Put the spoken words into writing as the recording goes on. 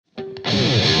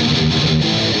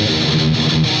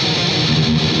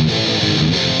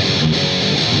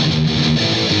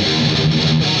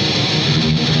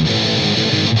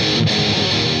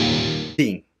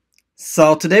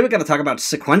So today we're going to talk about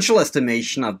sequential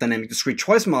estimation of dynamic discrete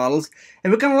choice models,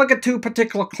 and we're going to look at two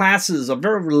particular classes of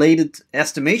very related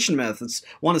estimation methods.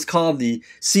 One is called the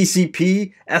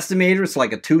CCP estimator. It's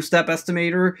like a two-step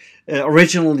estimator,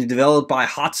 originally developed by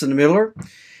Hotz and Miller.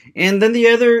 And then the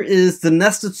other is the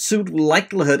nested pseudo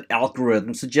likelihood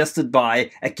algorithm suggested by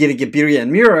Aguirregabiria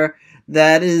and Mira,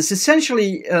 that is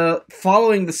essentially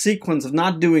following the sequence of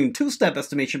not doing two-step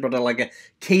estimation, but like a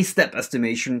k-step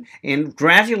estimation, and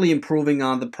gradually improving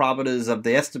on the properties of the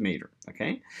estimator.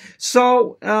 Okay,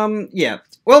 so yeah,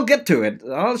 we'll get to it.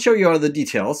 I'll show you all the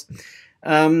details.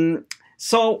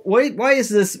 So why is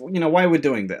this? Why are we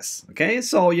doing this? Okay,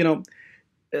 so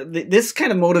this is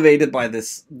kind of motivated by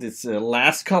this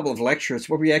last couple of lectures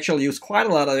where we actually use quite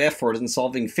a lot of effort in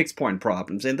solving fixed point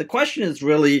problems, and the question is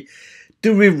really,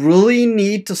 do we really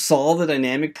need to solve a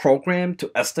dynamic program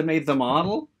to estimate the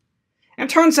model? And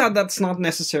it turns out that's not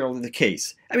necessarily the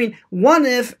case.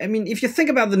 If you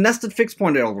think about the nested fixed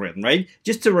point algorithm, right?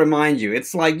 Just to remind you,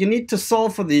 it's like you need to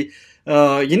solve for the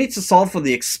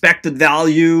expected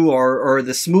value or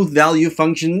the smooth value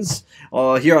functions.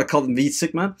 Here I call them V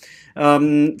sigma.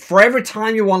 For every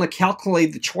time you want to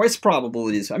calculate the choice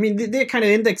probabilities. They're kind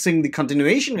of indexing the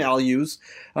continuation values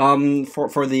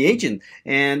for the agent,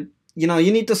 and you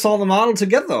need to solve a model to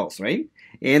get those, right?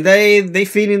 And they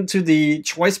feed into the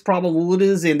choice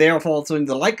probabilities, and they're also in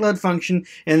the likelihood function,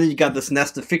 and then you got this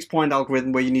nested fixed point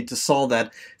algorithm where you need to solve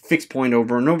that fixed point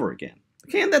over and over again.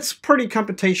 Okay, and that's pretty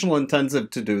computational intensive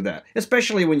to do that,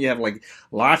 especially when you have like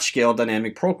large-scale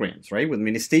dynamic programs, right, with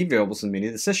many state variables and many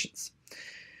decisions.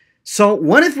 So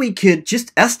what if we could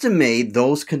just estimate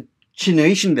those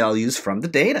continuation values from the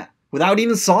data without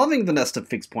even solving the nested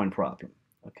fixed point problem?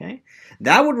 Okay,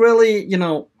 that would really,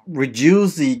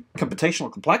 reduce the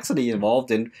computational complexity involved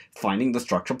in finding the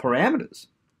structural parameters.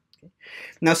 Okay.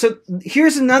 Now, so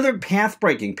here's another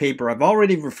path-breaking paper. I've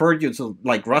already referred you to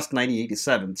like Rust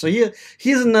 1987. So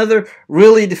here's another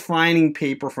really defining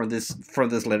paper for this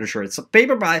literature. It's a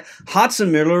paper by Hotz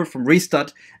and Miller from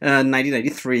ReStud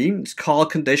 1993. It's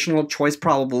called Conditional Choice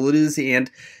Probabilities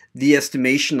and the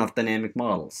Estimation of Dynamic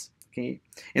Models. Okay,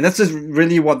 and that's just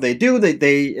really what they do.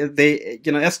 They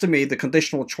estimate the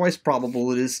conditional choice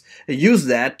probabilities and use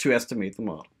that to estimate the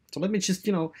model. So let me just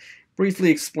briefly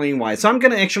explain why. So I'm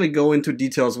going to actually go into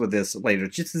details with this later.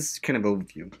 Just this kind of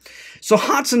overview. So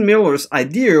Hotz and Miller's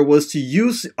idea was to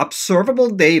use observable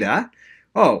data.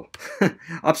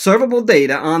 Observable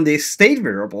data on the state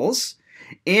variables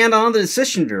and on the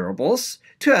decision variables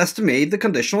to estimate the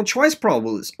conditional choice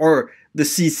probabilities, or the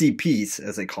CCPs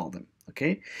as they call them.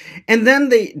 Okay, and then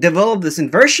they developed this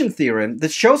inversion theorem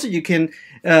that shows that you can,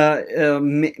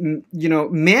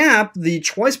 map the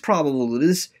choice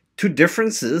probabilities to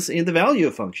differences in the value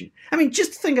function.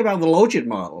 Just think about the Logit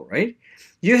model, right?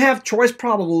 You have choice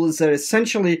probabilities that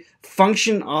essentially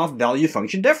function of value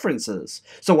function differences.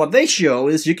 So what they show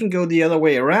is you can go the other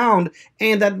way around,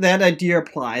 and that idea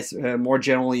applies more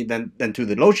generally than to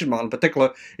the Logit model. In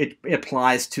particular, it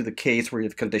applies to the case where you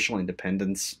have conditional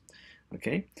independence.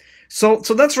 Okay. So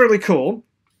that's really cool,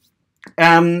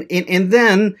 and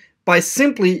then by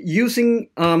simply using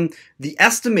the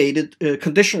estimated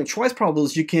conditional choice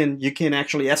probabilities, you can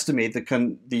actually estimate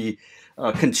the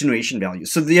continuation value.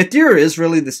 So the idea is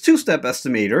really this two-step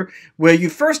estimator, where you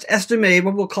first estimate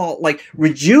what we'll call like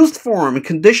reduced form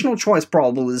conditional choice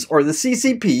probabilities, or the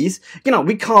CCPs.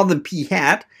 We call them p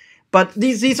hat. But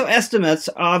these are estimates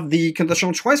of the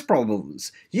conditional choice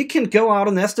probabilities. You can go out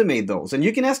and estimate those. And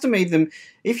you can estimate them,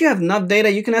 if you have enough data,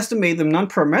 you can estimate them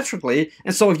non-parametrically.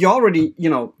 And so if you already,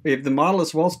 if the model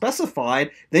is well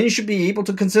specified, then you should be able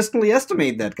to consistently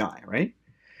estimate that guy, right?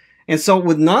 And so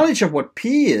with knowledge of what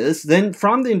P is, then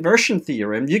from the inversion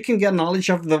theorem, you can get knowledge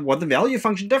of what the value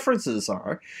function differences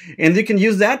are. And you can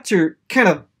use that to kind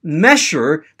of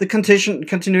measure the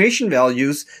continuation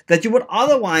values that you would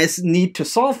otherwise need to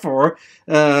solve for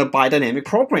by dynamic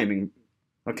programming.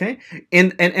 Okay,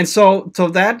 and so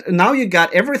that now you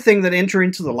got everything that enter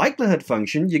into the likelihood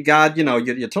function. You got your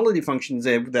utility functions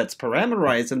that's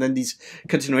parameterized, and then these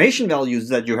continuation values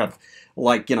that you have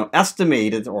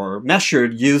estimated or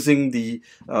measured using the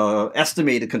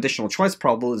estimated conditional choice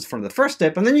probabilities from the first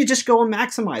step, and then you just go and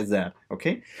maximize that.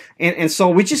 Okay, and so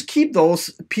we just keep those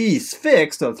p's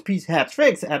fixed, those p hats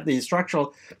fixed at the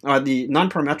structural the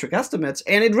non-parametric estimates,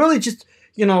 and it really just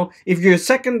if your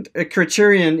second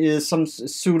criterion is some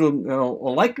pseudo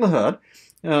likelihood,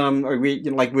 or we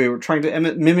were trying to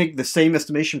mimic the same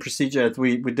estimation procedure as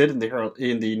we did in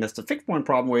the nested fixed point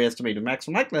problem where we estimated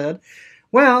maximum likelihood,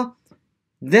 well,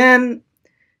 then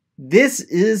this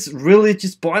is really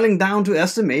just boiling down to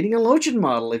estimating a Logit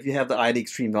model if you have the ID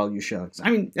extreme value shocks.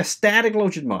 I mean, a static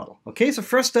Logit model. Okay, so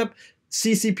first step,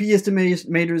 CCP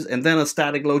estimators, and then a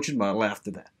static Logit model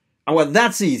after that. And well,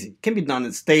 that's easy. It can be done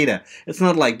in STATA. It's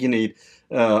not like you need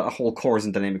a whole course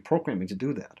in dynamic programming to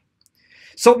do that.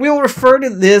 So we'll refer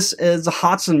to this as the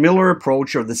Hotz and Miller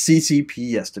approach, or the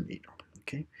CCP estimator.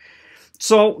 Okay.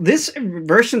 So this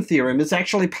inversion theorem is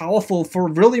actually powerful for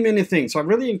really many things. So I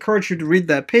really encourage you to read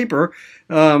that paper,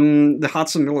 the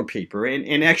Hotz and Miller paper,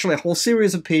 and actually a whole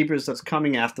series of papers that's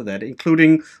coming after that,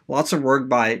 including lots of work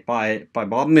by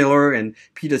Bob Miller and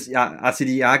Peter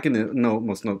Aguirregabiria,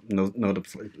 most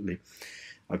notably.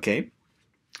 Okay.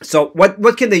 So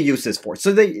what can they use this for?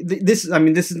 So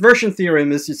this inversion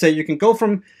theorem is, you say you can go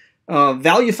from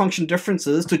value function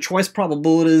differences to choice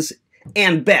probabilities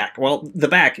and back. Well, the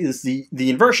back is the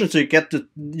inversion, so you can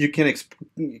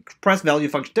express value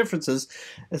function differences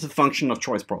as a function of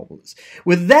choice probabilities.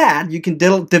 With that, you can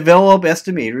develop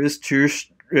estimators to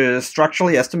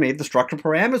structurally estimate the structural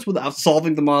parameters without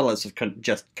solving the model, as I've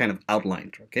just kind of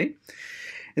outlined. Okay.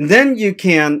 And then you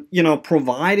can,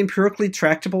 provide empirically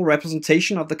tractable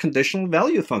representation of the conditional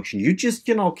value function. You just,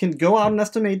 can go out and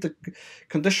estimate the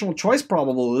conditional choice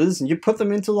probabilities, and you put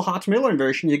them into the Hotz-Miller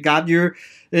inversion. You got your,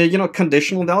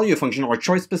 conditional value function, or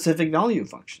choice-specific value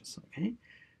functions, okay,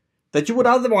 that you would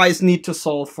otherwise need to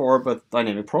solve for with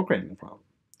dynamic programming problem.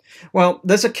 Well,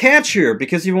 there's a catch here,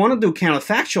 because you want to do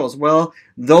counterfactuals. Well,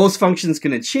 those functions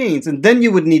going to change, and then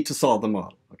you would need to solve the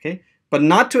model, okay, but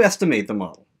not to estimate the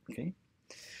model, okay.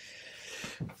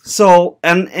 So,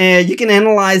 and you can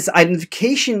analyze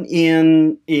identification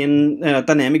in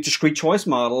dynamic discrete choice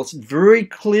models very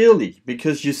clearly,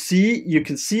 because you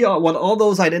can see what all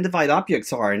those identified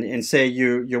objects are, and say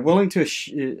you're willing to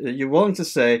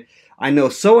say, I know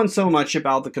so and so much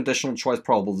about the conditional choice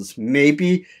probabilities.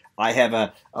 Maybe I have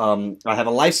a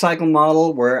life cycle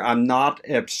model where I'm not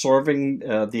observing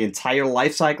the entire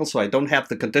life cycle, so I don't have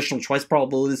the conditional choice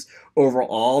probabilities over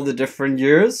all the different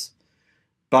years,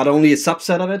 but only a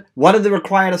subset of it. What are the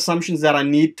required assumptions that I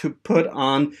need to put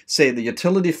on, say, the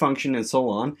utility function and so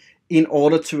on, in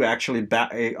order to actually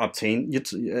obtain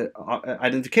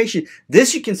identification?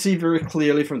 This you can see very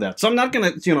clearly from that. So I'm not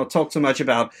going to talk so much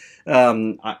about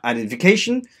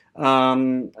identification,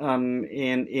 but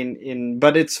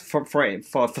it's for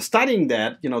studying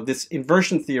that. This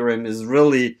inversion theorem is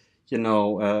really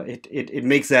it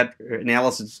makes that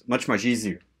analysis much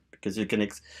easier, because you can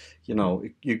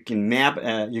you can map,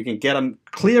 you can get a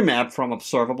clear map from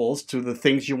observables to the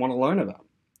things you want to learn about.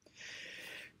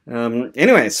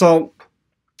 Anyway, so,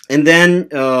 and then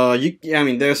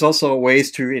there's also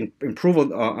ways to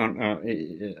improve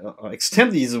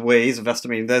extend these ways of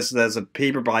estimating. There's a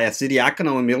paper by Hotz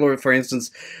and Miller, for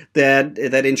instance, that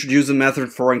introduced a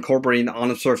method for incorporating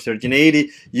unobserved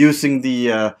heterogeneity using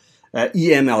the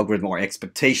EM algorithm, or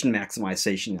expectation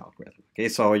maximization algorithm. Okay,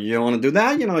 so you want to do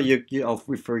that, I'll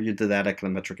refer you to that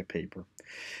econometric paper.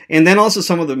 And then also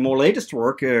some of the more latest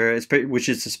work, which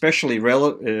is especially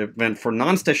relevant for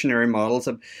non-stationary models,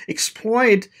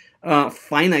 exploit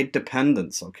finite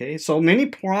dependence. Okay, so many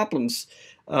problems,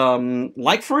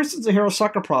 like for instance the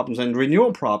Hirosaka problems and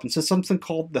renewal problems, is something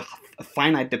called the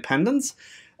finite dependence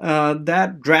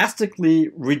that drastically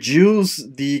reduce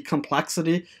the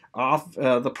complexity of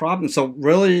the problem. So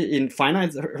really, in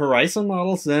finite horizon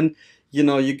models, then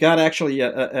you got actually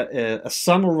a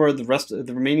sum over the rest of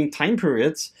the remaining time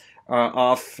periods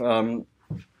of a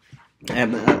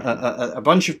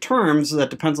bunch of terms that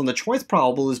depends on the choice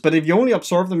probabilities. But if you only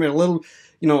observe them a little,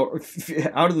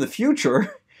 out in the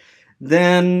future,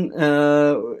 then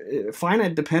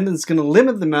finite dependence is going to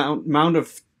limit the amount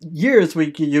of years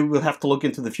you will have to look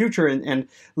into the future, and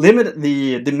limit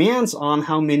the demands on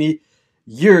how many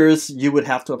years you would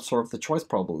have to observe the choice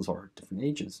probabilities or different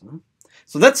ages. Huh?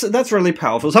 So that's really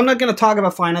powerful. So I'm not going to talk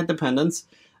about finite dependence,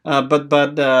 but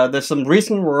there's some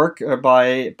recent work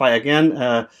by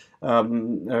again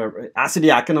Hotz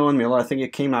and Miller. I think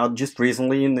it came out just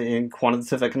recently in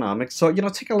quantitative economics. So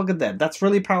take a look at that. That's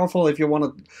really powerful if you want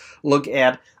to look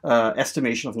at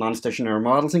estimation of non-stationary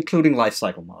models, including life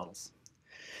cycle models.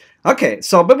 Okay,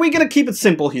 so, but we're going to keep it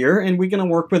simple here, and we're going to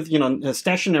work with,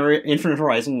 stationary infinite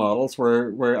horizon models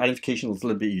where identification is a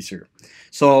little bit easier.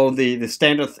 So the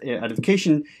standard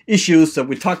identification issues that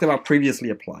we talked about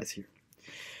previously applies here.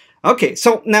 Okay,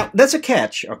 so now that's a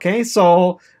catch, okay?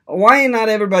 So why not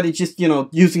everybody just,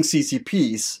 using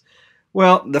CCPs?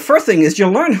 Well, the first thing is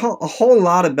you'll learn a whole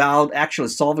lot about actually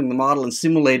solving the model and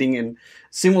simulating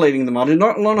the model. You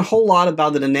learn a whole lot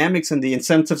about the dynamics and the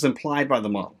incentives implied by the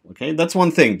model. Okay, that's one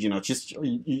thing. Just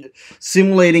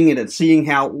simulating it and seeing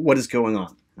what is going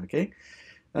on. Okay,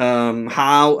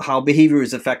 how behavior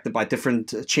is affected by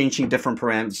changing different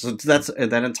parameters. So that's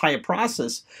that entire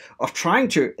process of trying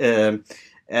to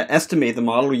estimate the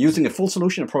model using a full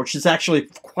solution approach is actually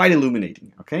quite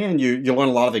illuminating. Okay, and you learn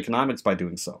a lot of economics by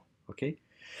doing so. Okay.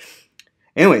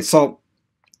 Anyway, so.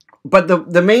 But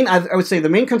the main, I would say, the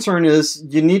main concern is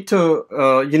you need to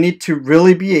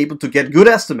really be able to get good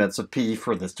estimates of P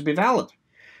for this to be valid.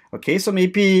 Okay, so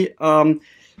maybe I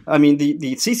mean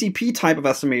the CCP type of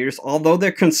estimators, although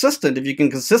they're consistent, if you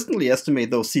can consistently estimate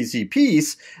those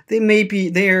CCPs,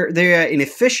 they're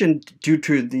inefficient due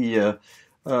to the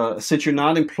since you're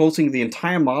not enclosing the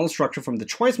entire model structure from the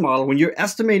choice model when you're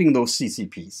estimating those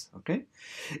CCPs. Okay.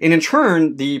 And in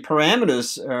turn, the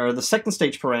parameters, the second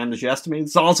stage parameters you estimate,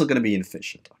 is also going to be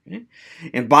inefficient, okay?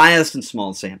 And biased in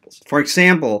small samples. For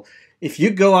example, if you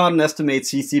go out and estimate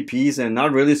CCPs and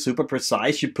not really super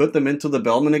precise, you put them into the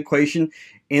Bellman equation,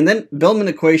 and then Bellman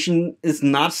equation is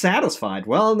not satisfied.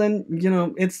 Well, then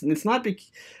it's not.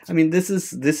 I mean, this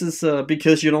is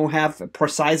because you don't have a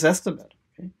precise estimate.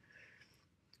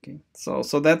 Okay. So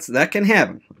that can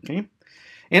happen. Okay.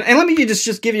 And let me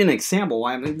just give you an example.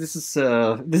 I mean, this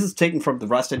is taken from the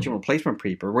Rust engine replacement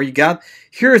paper, where you got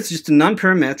here. It's just a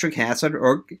non-parametric hazard,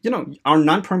 or our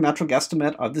non-parametric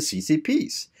estimate of the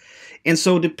CCPs. And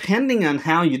so, depending on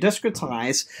how you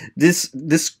discretize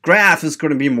this graph is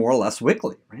going to be more or less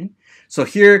wiggly, right? So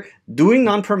here, doing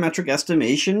non-parametric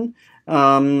estimation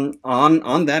on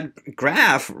that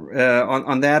graph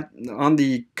on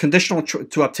the conditional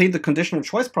to obtain the conditional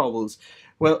choice probabilities,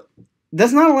 well.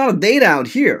 There's not a lot of data out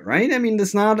here, right? I mean,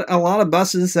 there's not a lot of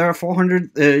buses that are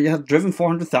 400, you have driven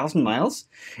 400,000 miles,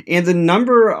 and the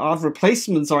number of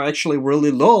replacements are actually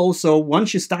really low. So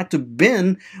once you start to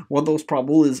bin what those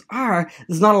probabilities are,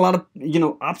 there's not a lot of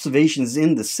observations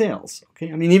in the cells.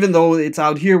 Okay, I mean, even though it's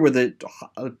out here where the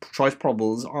choice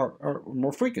probabilities are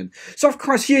more frequent. So of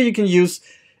course here you can use,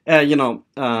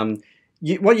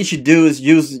 what you should do is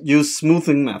use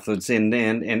smoothing methods and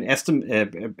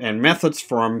estimate and methods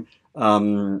from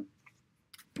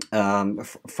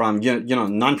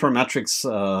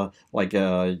non-parametrics, like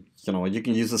you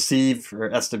can use a sieve for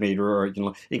estimator, or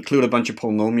include a bunch of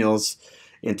polynomials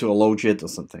into a logit or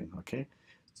something. Okay,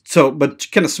 so but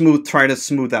kind of try to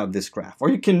smooth out this graph, or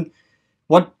you can.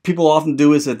 What people often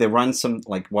do is that they run some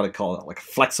like what I call it, like a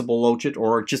flexible logit,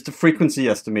 or just a frequency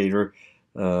estimator.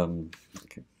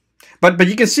 Okay. But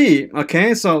you can see,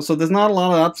 okay, so there's not a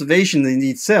lot of observation in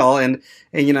each cell, and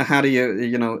how do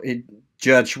you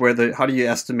judge how do you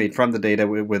estimate from the data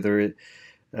whether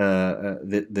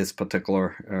this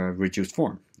particular reduced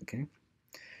form, okay?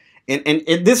 And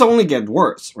this only gets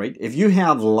worse, right? If you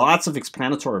have lots of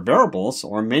explanatory variables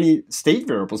or many state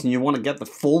variables, and you want to get the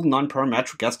full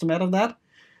non-parametric estimate of that,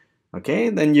 okay,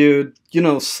 then you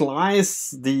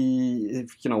slice the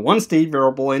one state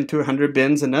variable into 100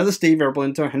 bins, another state variable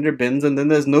into 100 bins, and then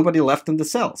there's nobody left in the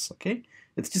cells. Okay,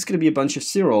 it's just going to be a bunch of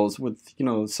zeros with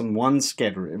some ones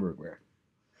scattered everywhere.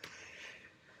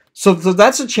 So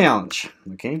that's a challenge.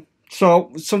 Okay,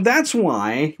 so that's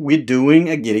why we're doing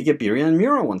Aguirregabiria and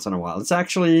Mira once in a while. It's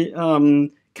actually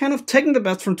kind of taking the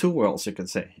best from two worlds, you could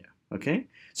say here. Okay,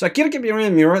 so Aguirregabiria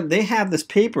and Mira, they have this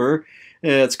paper.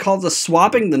 It's called the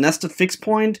Swapping the Nested Fixed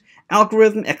Point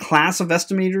Algorithm, a class of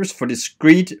estimators for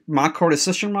discrete Markov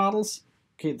decision models.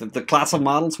 Okay, the class of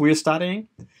models we're studying.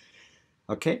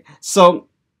 Okay, so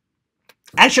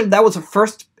actually that was the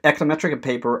first econometric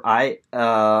paper I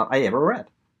ever read.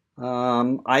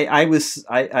 As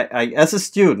a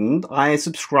student, I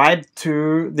subscribed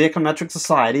to the Econometric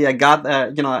Society. I got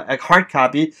a hard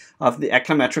copy of the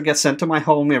Econometric sent to my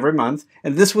home every month,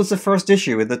 and this was the first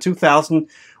issue, the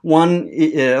 2001,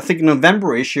 I think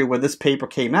November issue, where this paper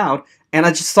came out. And I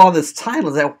just saw this title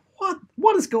and said,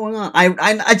 what is going on?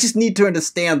 I just need to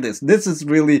understand this. This is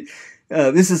really.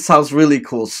 Sounds really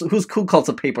cool. Who calls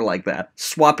a paper like that?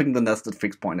 Swapping the nested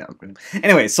fixed point algorithm.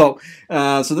 Anyway, so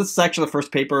this is actually the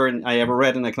first paper I ever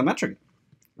read in econometric,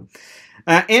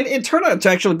 and it turned out to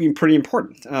actually be pretty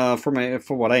important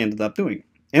for what I ended up doing.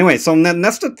 Anyway, so the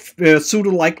nested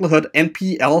pseudo likelihood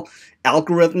NPL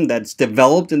algorithm that's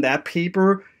developed in that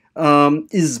paper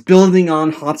is building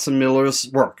on Hotz and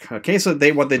Miller's work. Okay, so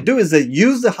what they do is they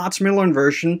use the Hotz-Miller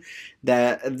inversion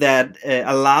that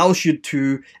allows you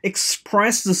to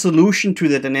express the solution to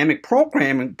the dynamic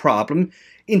programming problem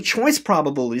in choice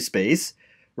probability space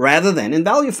rather than in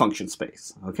value function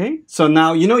space. Okay, so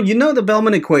now you know the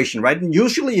Bellman equation, right? And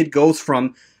usually it goes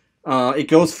from a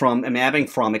mapping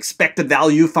from expected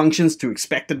value functions to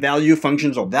expected value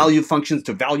functions, or value functions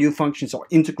to value functions, or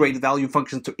integrated value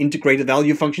functions to integrated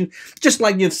value functions, just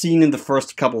like you've seen in the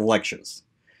first couple of lectures.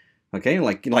 Okay,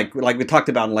 like we talked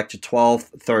about in lecture 12,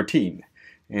 13.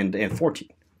 and 14.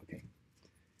 Okay.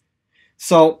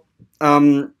 So,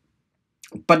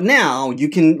 but now you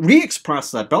can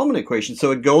re-express that Bellman equation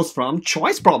so it goes from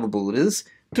choice probabilities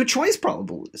to choice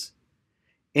probabilities.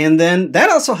 And then that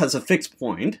also has a fixed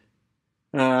point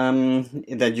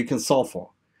that you can solve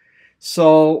for.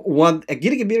 So what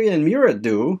Aguirregabiria and Mira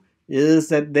do is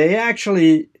that they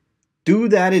actually do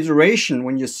that iteration.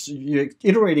 When you're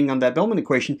iterating on that Bellman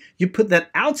equation, you put that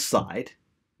outside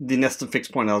the nested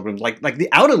fixed point algorithm, like the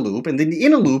outer loop, and then the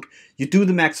inner loop, you do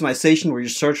the maximization where you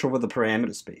search over the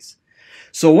parameter space.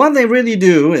 So what they really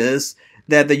do is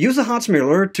that they use a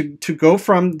Hotz-Miller to go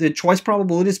from the choice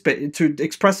probability space to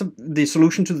express the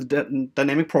solution to the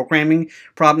dynamic programming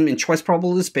problem in choice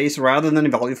probability space rather than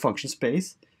in value function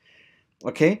space.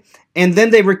 Okay, and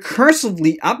then they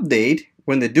recursively update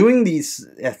when they're doing these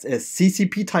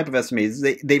CCP type of estimators.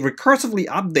 They recursively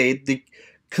update the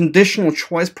conditional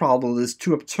choice probabilities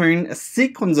to obtain a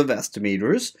sequence of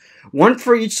estimators, one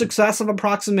for each successive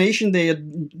approximation they are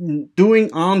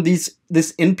doing on this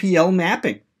NPL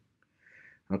mapping.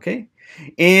 Okay,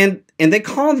 and they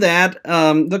call that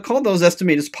they call those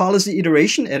estimators policy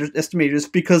iteration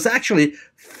estimators because actually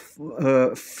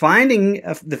finding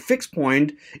the fixed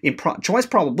point in choice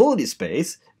probability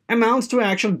space amounts to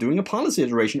actually doing a policy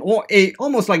iteration, or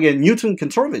almost like a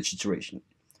Newton-Kontorovich iteration.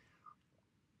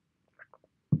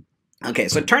 Okay,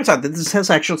 so it turns out that this has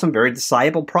actually some very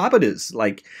desirable properties,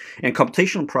 and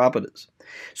computational properties.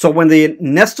 So when the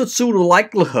nested pseudo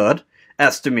likelihood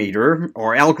estimator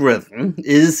or algorithm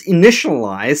is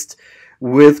initialized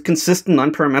with consistent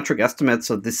non-parametric estimates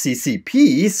of the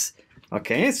CCPs,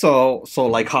 okay, so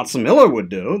like Hotz and Miller would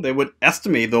do, they would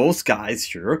estimate those guys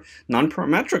here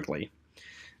non-parametrically.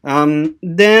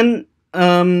 Then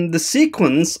the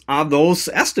sequence of those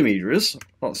estimators,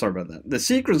 oh, sorry about that, the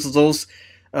sequence of those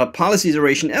policy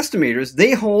iteration estimators,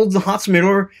 they hold the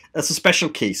Hotz-Miller as a special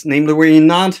case, namely where you're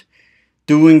not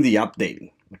doing the updating,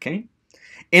 okay?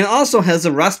 And also has the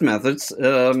ReStud methods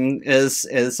as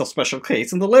a special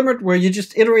case, and the limit where you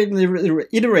just iterate and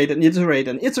iterate and iterate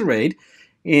and iterate,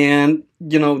 and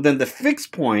then the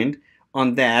fixed point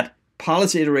on that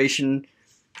policy iteration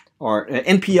or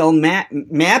NPL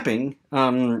mapping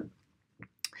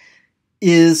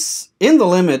is in the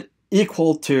limit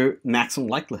equal to maximum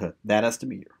likelihood, that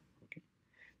estimator. Okay.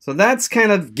 So that's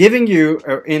kind of giving you,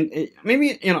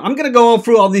 maybe, I'm going to go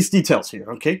through all these details here,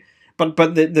 okay? But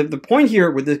the point here,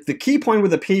 with the key point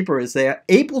with the paper is they are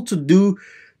able to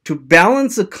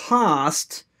balance the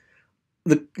cost,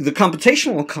 the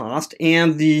computational cost,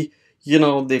 and the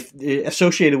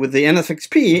associated with the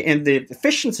NFXP and the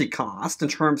efficiency cost in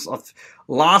terms of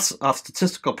loss of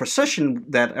statistical precision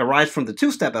that arise from the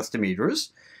two-step estimators.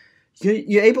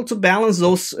 You're able to balance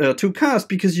those two costs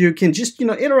because you can just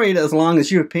iterate as long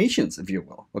as you have patience, if you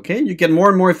will. Okay, you get more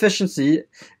and more efficiency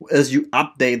as you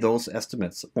update those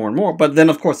estimates more and more. But then,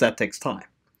 of course, that takes time.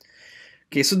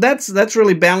 Okay, so that's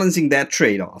really balancing that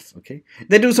trade-off. Okay,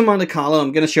 they do some Monte Carlo.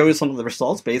 I'm going to show you some of the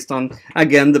results based on,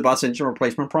 again, the bus engine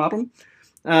replacement problem,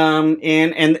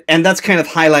 and that's kind of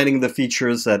highlighting the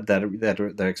features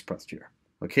that are expressed here.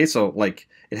 Okay, so like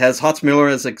it has Hotz-Miller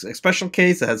as a special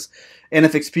case, it has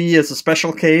NFXP as a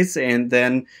special case, and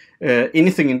then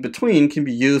anything in between can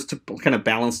be used to kind of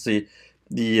balance the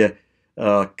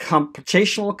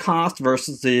computational cost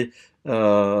versus the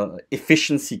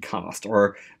efficiency cost,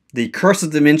 or the curse of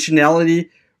dimensionality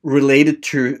related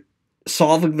to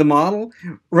solving the model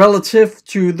relative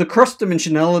to the curse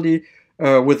dimensionality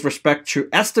with respect to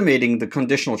estimating the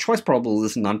conditional choice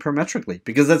probabilities non-parametrically,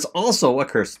 because that's also a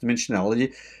curse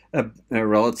dimensionality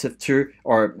relative to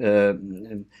or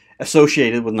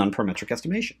associated with non-parametric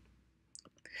estimation.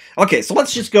 Okay, so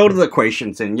let's just go to the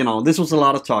equations, and this was a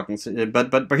lot of talking,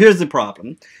 but here's the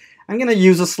problem. I'm going to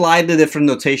use a slightly different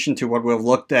notation to what we've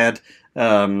looked at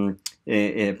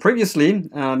previously,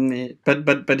 but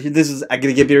this is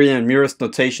Aguirregabiria and Mira's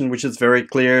notation, which is very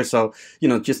clear. So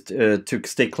just to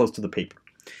stay close to the paper.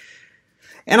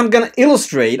 And I'm going to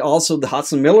illustrate also the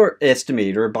Hotz and Miller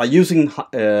estimator by using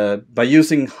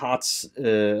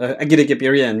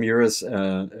Aguirregabiria and Mira's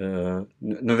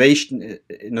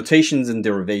notations and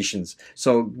derivations.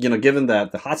 So given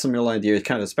that the Hotz and Miller idea is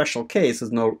kind of a special case,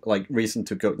 there's no reason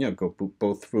to go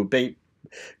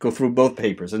through both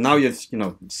papers. And now you've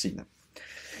seen them.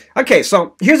 Okay,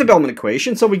 so here's a Bellman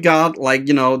equation. So we got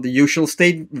the usual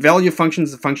state value function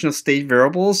is a function of state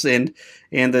variables, and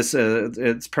this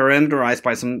it's parameterized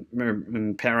by some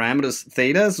parameters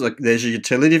theta. So there's a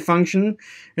utility function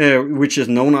which is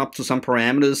known up to some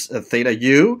parameters theta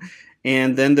u,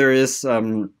 and then there is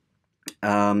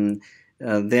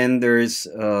Then there's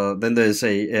a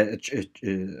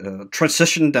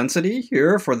transition density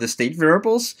here for the state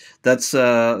variables. That's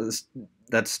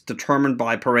determined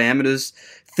by parameters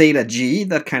theta g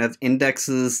that kind of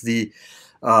indexes the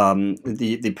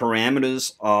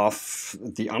parameters of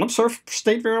the unobserved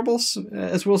state variables,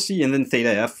 as we'll see, and then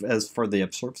theta f as for the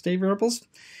observed state variables.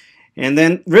 And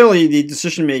then really the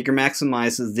decision maker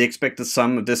maximizes the expected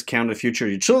sum of discounted future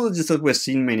utilities that we've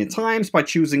seen many times by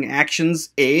choosing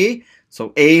actions A,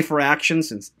 so A for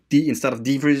actions instead of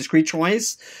D for discrete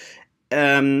choice,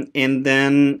 and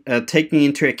then taking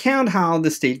into account how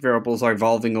the state variables are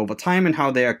evolving over time and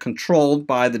how they are controlled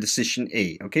by the decision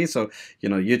A. Okay, so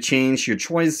you change your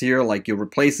choice here, like you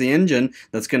replace the engine,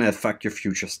 that's going to affect your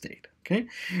future state. Okay,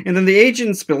 and then the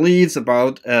agent's beliefs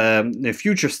about the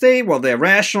future state, well, they're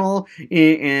rational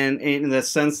in the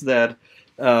sense that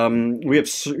when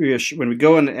we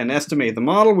go and estimate the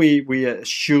model, we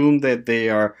assume that they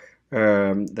are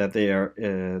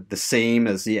the same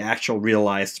as the actual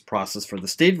realized process for the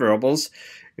state variables,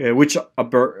 which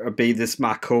obey this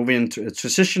Markovian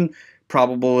transition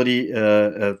probability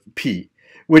P,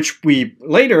 which we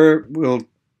later will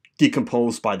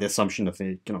decompose by the assumption of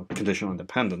the conditional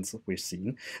independence that we've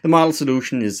seen. The model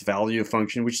solution is value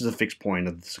function, which is a fixed point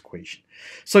of this equation.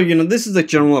 So this is the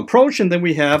general approach, and then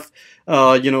we have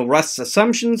Rust's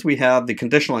assumptions. We have the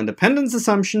conditional independence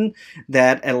assumption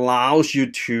that allows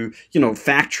you to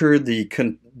factor the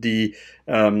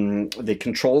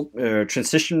control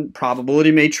transition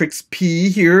probability matrix P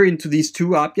here into these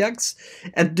two objects,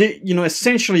 and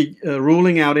essentially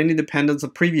ruling out any dependence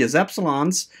of previous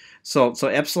epsilons. So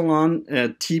epsilon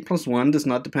t plus 1 does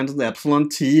not depend on the epsilon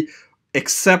t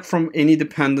except from any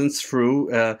dependence through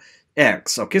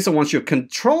x. Okay, so once you're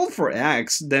controlled for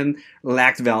x, then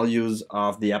lagged values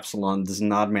of the epsilon does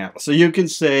not matter. So you can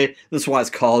say, that's why it's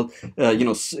called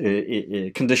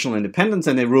conditional independence,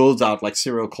 and it rules out like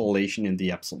serial correlation in the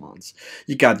epsilons.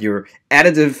 You got your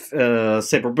additive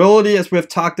separability, as we've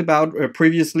talked about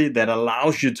previously, that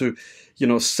allows you to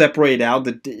separate out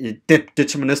the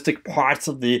deterministic parts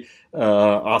of the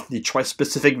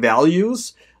choice-specific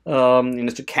values in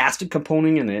a stochastic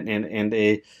component and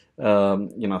a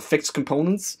fixed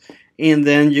components. And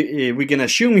then we can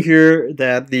assume here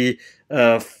that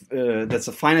that's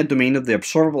a finite domain of the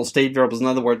observable state variables. In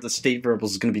other words, the state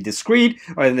variables is going to be discrete,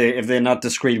 or if they're not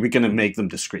discrete, we're going to make them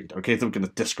discrete. Okay, so we're going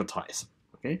to discretize.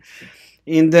 Okay.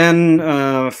 And then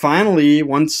finally,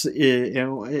 once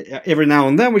every now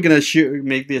and then, we're going to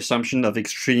make the assumption of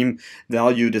extreme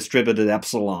value distributed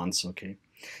epsilons. Okay.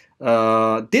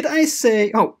 Did I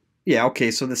say? Oh, yeah. Okay.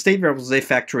 So the state variables, they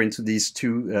factor into these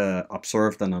two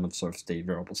observed and unobserved state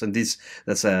variables, and these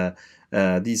are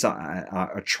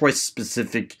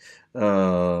choice-specific,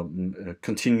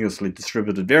 continuously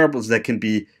distributed variables that can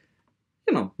be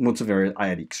multivariate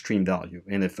at extreme value,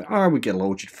 and if we get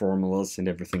Logit formulas and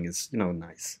everything is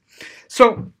nice.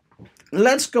 So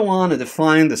let's go on and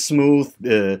define the smooth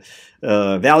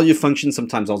value function,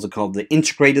 sometimes also called the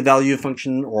integrated value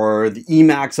function or the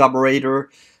Emax operator.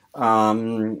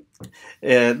 What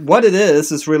it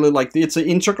is really like it's an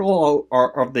integral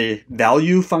of the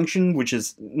value function, which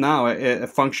is now a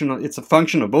function. It's a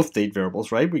function of both state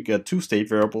variables, right? We got two state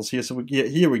variables here, so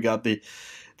here we got the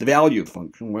value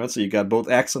function, right? So you got both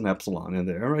x and epsilon in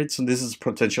there, right? So this is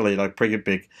potentially like pretty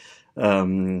big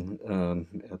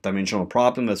dimensional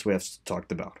problem, as we have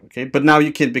talked about. Okay, but now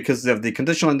you can, because of the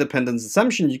conditional independence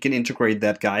assumption, you can integrate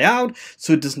that guy out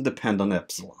so it doesn't depend on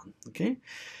epsilon. Okay,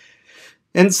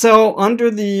 and so under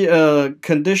the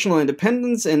conditional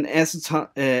independence and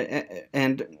additive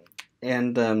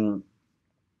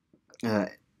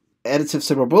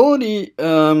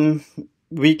separability,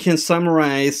 we can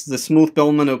summarize the smooth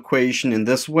Bellman equation in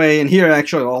this way, and here I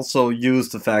actually also use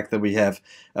the fact that we have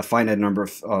a finite number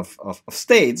of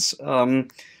states.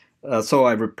 So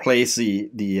I replace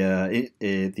the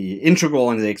integral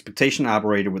and the expectation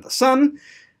operator with a sum,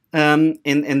 and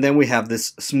then we have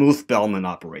this smooth Bellman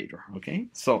operator. Okay,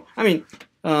 so I mean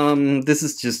this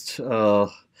is just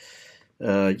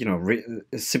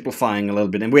simplifying a little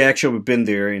bit, and we've been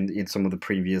there in some of the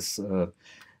previous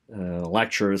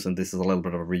lectures, and this is a little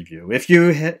bit of a review. If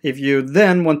you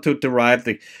then want to derive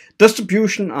the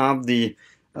distribution of the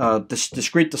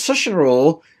discrete decision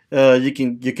rule, you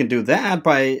can do that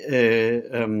by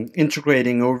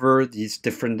integrating over these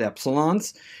different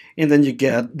epsilons, and then you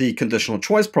get the conditional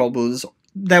choice probabilities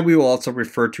that we will also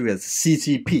refer to as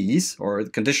CCPs, or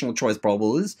conditional choice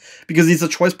probabilities, because these are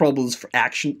choice probabilities for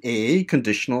action A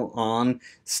conditional on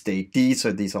state D.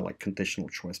 So these are like conditional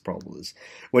choice probabilities.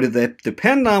 What do they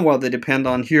depend on? Well, they depend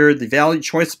on here the value,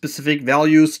 choice-specific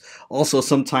values, also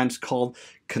sometimes called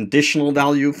conditional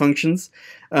value functions,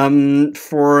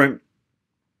 for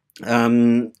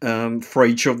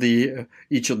each of the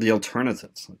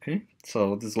alternatives. Okay,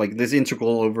 so there's like this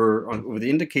integral over the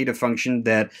indicator function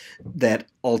that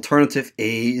alternative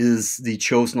A is the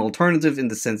chosen alternative in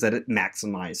the sense that it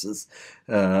maximizes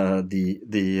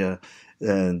the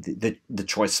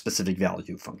choice specific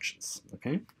value functions.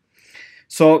 Okay.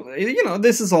 So, you know,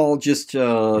 this is all just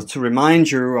to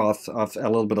remind you of a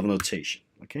little bit of notation.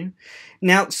 Okay.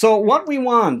 Now, so what we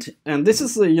want, and this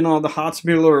is the, you know, the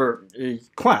Hotz-Miller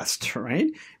quest,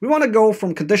 right? We want to go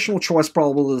from conditional choice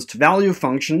probabilities to value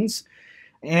functions,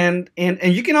 and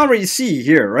you can already see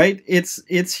here, right?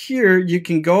 It's here. You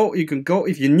can go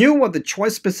if you knew what the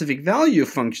choice specific value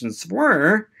functions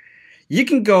were. You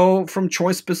can go from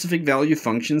choice-specific value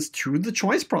functions to the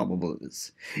choice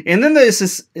probabilities, and then there's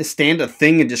this standard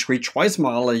thing in discrete choice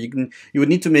model. You would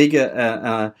need to make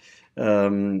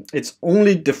it's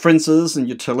only differences in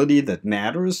utility that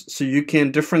matters, so you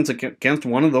can difference against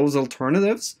one of those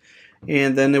alternatives,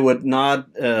 and then it would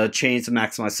not change the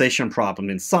maximization problem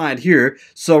inside here.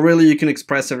 So really, you can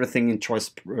express everything in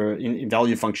choice in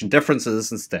value function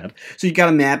differences instead. So you got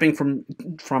a mapping from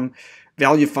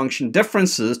value function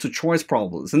differences to choice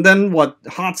probabilities. And then what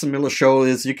Hotz and Miller show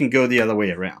is you can go the other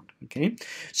way around. Okay,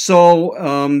 so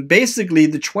basically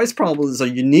the choice probabilities are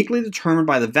uniquely determined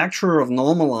by the vector of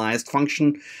normalized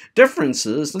function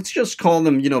differences. Let's just call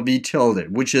them, you know, V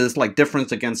tilde, which is like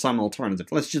difference against some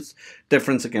alternative. Let's just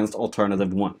difference against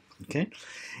alternative 1. Okay,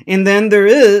 and then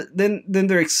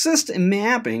there exists a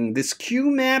mapping, this Q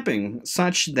mapping,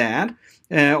 such that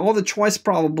all the choice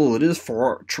probabilities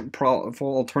for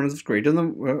alternatives greater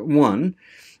than 1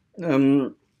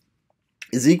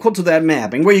 is equal to that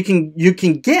mapping, where you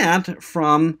can get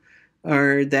from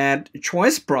that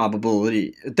choice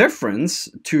probability difference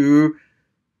to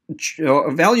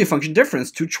value function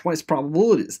difference to choice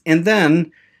probabilities, and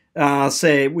then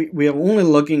say we are only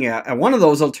looking at one of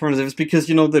those alternatives because,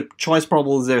 you know, the choice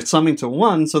probabilities they're summing to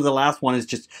 1, so the last one is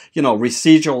just, you know,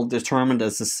 residual determined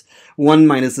as this 1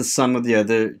 minus the sum of the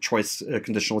other choice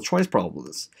conditional choice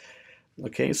probabilities.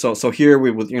 Okay, so here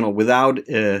we would, you know, without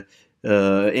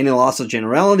any loss of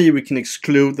generality, we can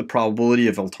exclude the probability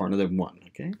of alternative 1.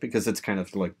 Okay, because it's kind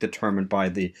of like determined by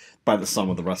the sum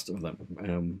of the rest of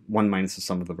them, 1 minus the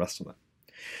sum of the rest of them.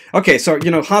 Okay, so, you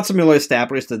know, Hotz and Miller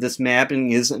established that this mapping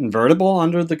is invertible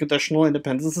under the conditional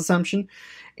independence assumption,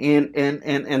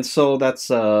 and so that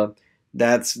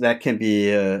can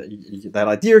be that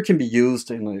idea can be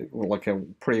used in like a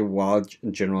pretty wide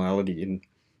generality in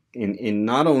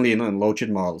not only in Logit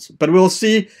models, but we'll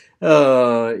see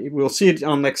it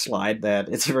on the next slide that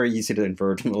it's very easy to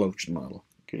invert in the Logit model.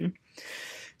 Okay,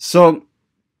 so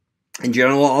in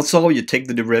general, also you take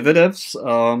the derivatives.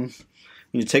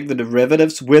 You take the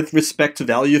derivatives with respect to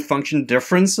value function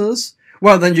differences.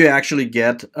 Well, then you actually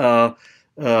get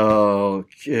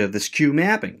this Q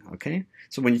mapping. Okay,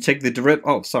 so when you take the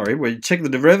when you take the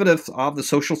derivative of the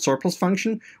social surplus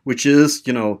function, which is,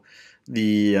 you know,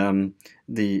 the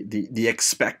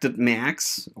expected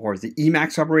max, or the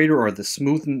Emax operator, or the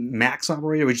smooth max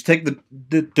operator, which you take the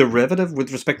derivative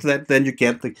with respect to that, then you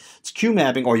get the Q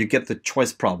mapping, or you get the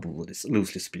choice probabilities,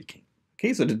 loosely speaking.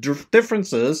 Okay, so the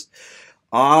differences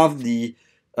of the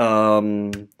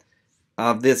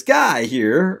of this guy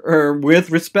here with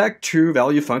respect to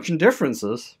value function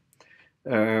differences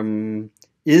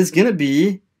is going to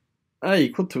be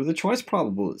equal to the choice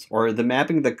probabilities, or the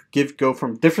mapping that go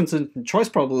from differences in choice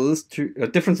probabilities to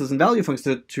differences in value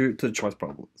functions to the choice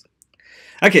probabilities.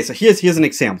 Okay, so here's an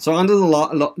example. So under the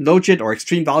Logit or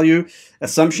extreme value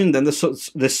assumption, then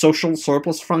the social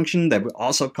surplus function that we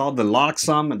also call the log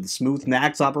sum and the smooth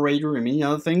max operator and many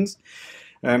other things.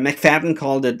 McFadden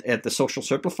called it the social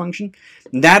surplus function.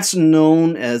 That's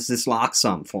known as this log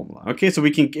sum formula. Okay, so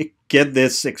we can get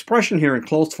this expression here in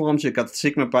closed forms. You've got the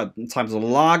sigma times the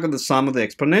log of the sum of the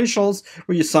exponentials,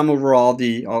 where you sum over all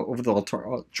the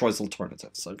choice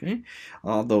alternatives. Okay,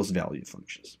 those value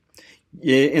functions.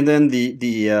 And then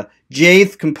the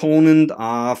jth component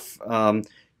of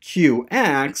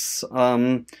Qx,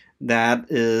 that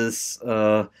is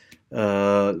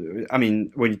I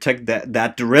mean, when you take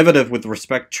that derivative with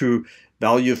respect to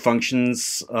value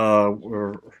functions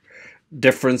or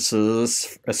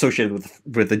differences associated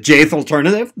with the jth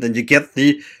alternative, then you get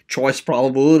the choice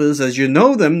probabilities as you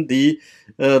know them, the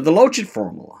Logit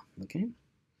formula. Okay,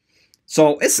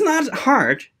 so it's not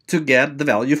hard to get the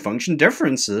value function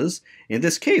differences in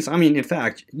this case. I mean, in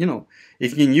fact, you know,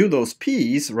 if you knew those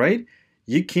p's, right,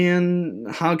 you can,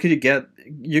 how could you get,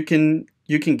 you can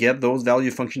get those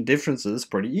value function differences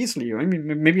pretty easily. I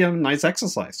mean, maybe a nice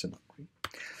exercise to know.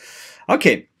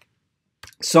 Okay,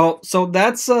 so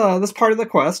that's part of the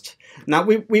quest. Now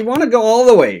we want to go all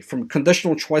the way from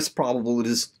conditional choice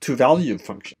probabilities to value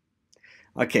function.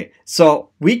 Okay, so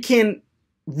we can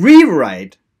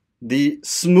rewrite the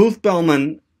smooth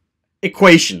Bellman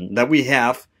equation that we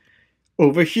have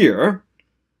over here.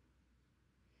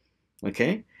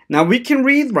 Okay, now we can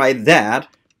rewrite that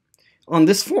on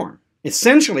this form.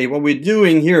 Essentially, what we're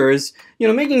doing here is, you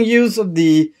know, making use of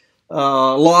the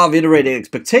law of iterated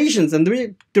expectations, and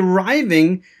we're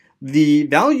deriving the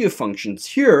value functions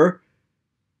here,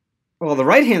 well, the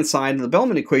right-hand side of the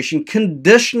Bellman equation,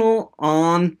 conditional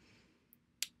on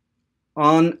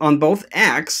both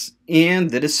x and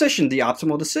the decision, the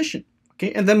optimal decision.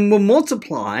 Okay, and then we'll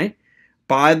multiply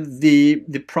by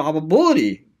the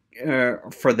probability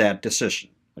for that decision.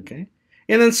 Okay,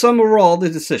 and then sum over all the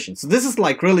decisions. So this is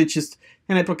like really just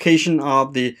an application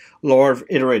of the law of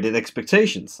iterated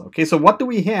expectations. Okay, so what do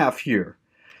we have here?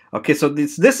 Okay, so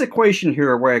this equation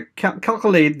here where I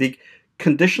calculate the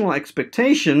conditional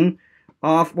expectation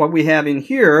of what we have in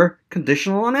here,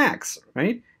 conditional on x,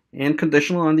 right? And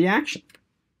conditional on the action.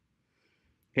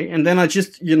 Okay, and then I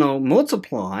just, you know,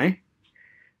 multiply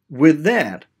with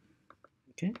that.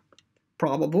 Okay,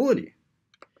 probability.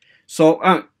 So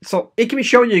it can be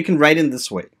shown you can write in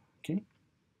this way. Okay.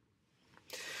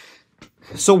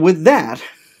 So with that,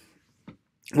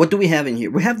 what do we have in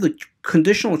here? We have the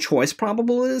conditional choice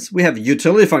probabilities. We have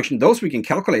utility function. Those we can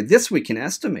calculate. This we can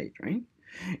estimate, right?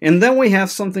 And then we have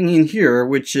something in here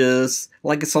which is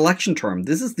like a selection term.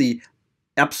 This is the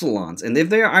epsilons, and if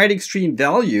they are at extreme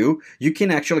value, you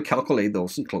can actually calculate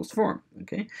those in closed form.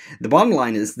 Okay. The bottom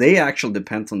line is they actually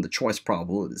depend on the choice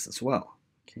probabilities as well.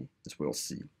 Okay, as we'll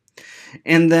see.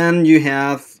 And then you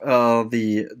have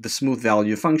the smooth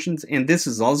value functions, and this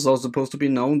is also supposed to be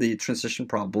known, the transition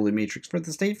probability matrix for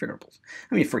the state variables.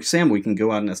 I mean, for example, we can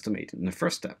go out and estimate in the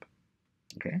first step.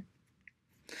 Okay.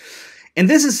 And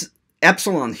this is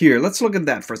epsilon here. Let's look at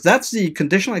that first. That's the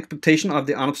conditional expectation of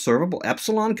the unobservable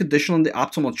epsilon. Conditional on the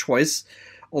optimal choice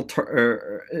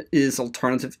is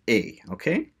alternative A.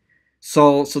 Okay,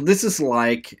 so this is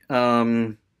like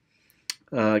can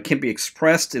be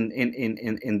expressed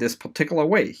in this particular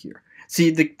way here. See,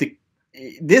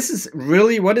 this is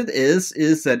really what it is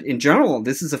that in general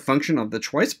this is a function of the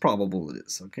choice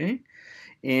probabilities. Okay,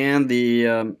 and the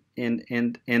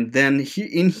and then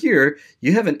in here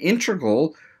you have an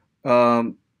integral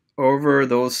over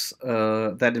those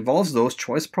that involves those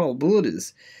choice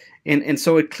probabilities, and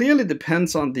so it clearly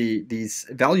depends on these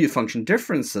value function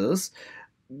differences.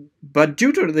 But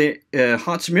due to the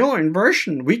Hotz-Miller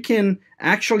inversion, we can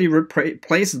actually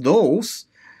replace those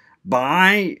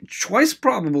by choice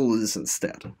probabilities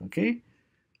instead. Okay.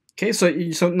 Okay,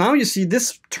 so now you see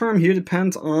this term here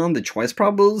depends on the choice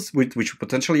probabilities, which we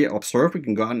potentially observe. We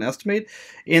can go out and estimate,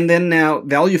 and then now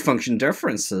value function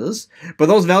differences. But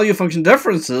those value function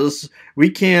differences we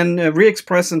can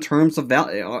re-express in terms of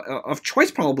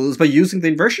choice probabilities by using the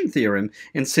inversion theorem,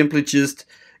 and simply just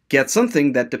get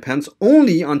something that depends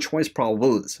only on choice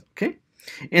probabilities. Okay,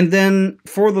 and then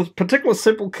for the particular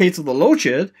simple case of the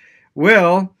Logit,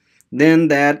 well, then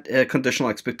that conditional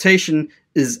expectation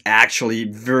is actually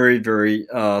very, very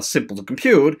simple to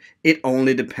compute. It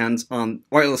only depends on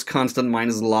Euler's constant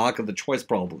minus log of the choice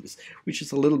probabilities, which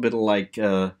is a little bit like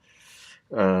in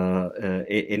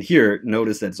here.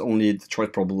 Notice that it's only the choice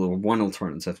probability of one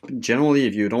alternative. Generally,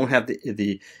 if you don't have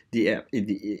the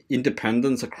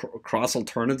independence across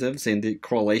alternatives and the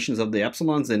correlations of the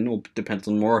epsilons, then it will depend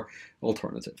on more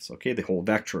alternatives. Okay, the whole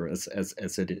vector as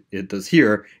it does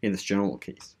here in this general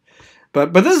case.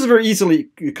 But this is very easily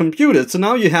computed. So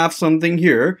now you have something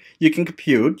here you can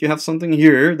compute. You have something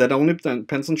here that only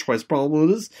depends on choice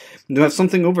probabilities. You have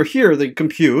something over here that you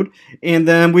compute, and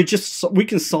then we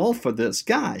can solve for this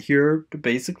guy here,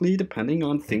 basically depending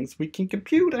on things we can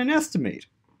compute and estimate.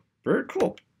 Very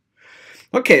cool.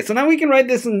 Okay, so now we can write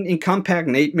this in compact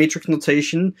matrix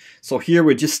notation. So here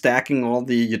we're just stacking all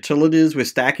the utilities. We're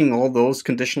stacking all those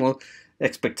conditional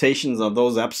expectations of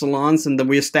those epsilons, and then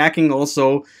we're stacking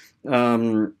also we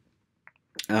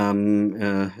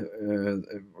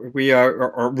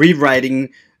are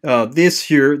rewriting this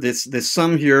here, this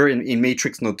sum here in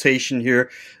matrix notation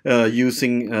here,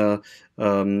 using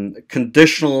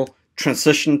conditional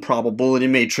transition probability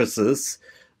matrices,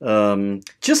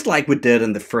 just like we did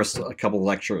in the first couple of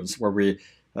lectures, where we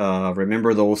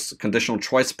Remember those conditional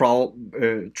choice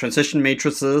transition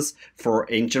matrices for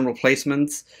ancient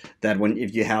replacements, that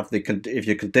if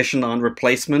you condition on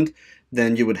replacement,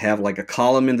 then you would have like a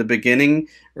column in the beginning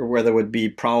where there would be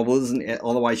probables, and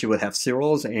otherwise you would have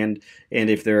zeros, and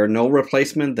if there are no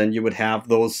replacement, then you would have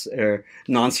those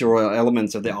non-zero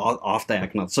elements of the off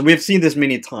diagonal. So we've seen this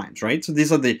many times, right? So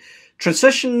these are the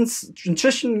transition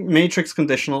matrix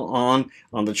conditional on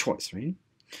the choice, right?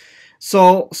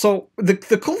 So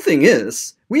the cool thing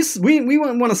is we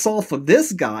want to solve for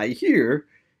this guy here,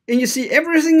 and you see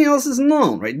everything else is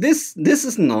known, right? This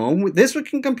is known. This we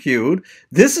can compute.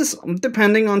 This is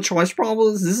depending on choice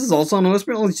probabilities. This is also known as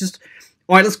it's just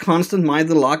Euler's constant minus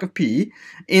the log of p,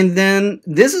 and then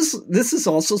this is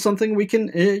also something we can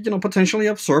potentially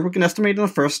observe. We can estimate in the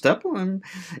first step,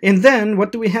 and then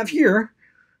what do we have here?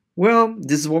 Well,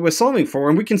 this is what we're solving for,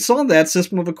 and we can solve that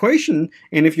system of equation.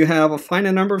 And if you have a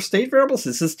finite number of state variables,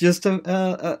 this is just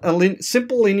a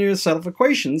simple linear set of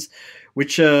equations,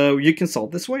 which you can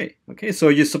solve this way. Okay, so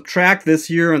you subtract this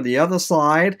here on the other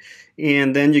side,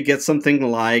 and then you get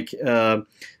something like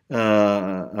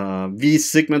v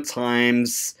sigma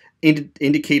times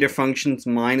indicator functions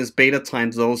minus beta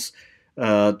times those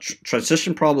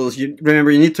transition probabilities.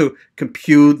 Remember, you need to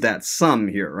compute that sum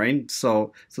here, right?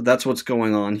 So that's what's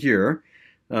going on here.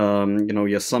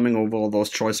 You're summing over all those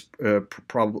choice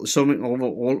summing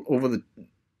over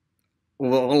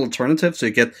all alternatives, so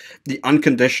you get the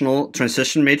unconditional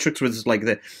transition matrix, which is like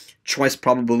the choice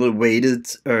probability weighted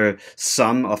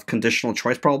sum of conditional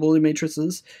choice probability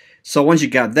matrices. So once you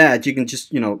got that, you can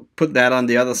just put that on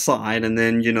the other side, and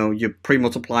then you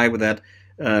pre-multiply with that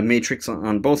matrix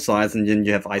on both sides, and then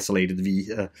you have isolated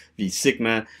v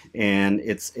sigma, and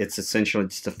it's essentially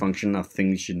just a function of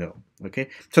things you know. Okay,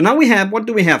 so now what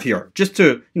do we have here? Just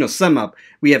to sum up,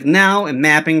 we have now a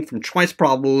mapping from choice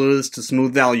probabilities to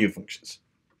smooth value functions,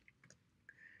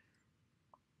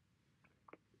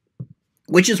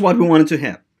 which is what we wanted to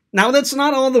have. Now that's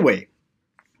not all the way.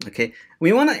 Okay,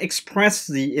 we want to express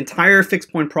the entire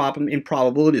fixed point problem in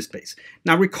probability space.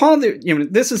 Now recall that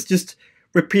this is just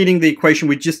repeating the equation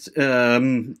we just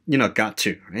got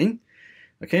to, right?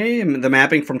 Okay, and the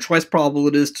mapping from choice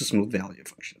probabilities to smooth value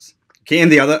functions. Okay,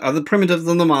 and the other primitives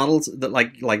in the models that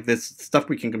like this stuff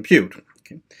we can compute.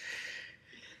 Okay,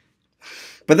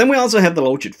 but then we also have the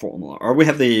Logit formula, or we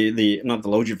have not the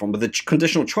Logit formula, but the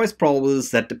conditional choice probabilities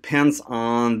that depends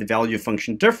on the value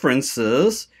function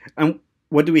differences. And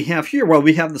what do we have here? Well,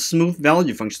 we have the smooth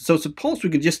value function. So suppose we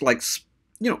could just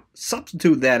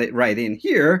substitute that right in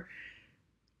here.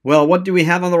 Well, what do we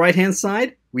have on the right-hand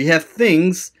side? We have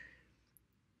things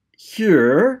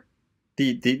here,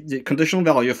 the conditional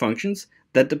value functions,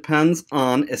 that depends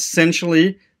on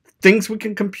essentially things we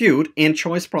can compute and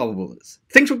choice probabilities.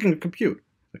 Things we can compute.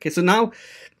 Okay, so now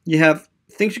you have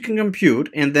things you can compute,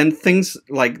 and then things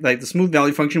like the smooth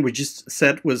value function we just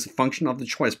said was a function of the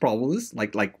choice probabilities,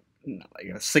 like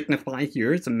signify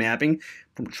here. It's a mapping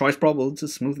from choice probability to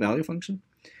smooth value function.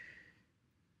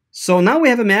 So now we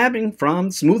have a mapping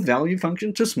from smooth value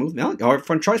function to smooth value, or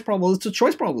from choice probabilities to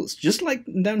choice probabilities, just like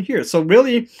down here. So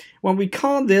really, when we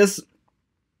call this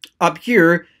up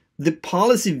here the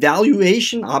policy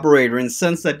valuation operator, in the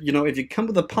sense that if you come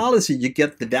with a policy, you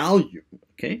get the value.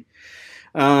 Okay,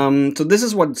 so this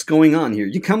is what's going on here.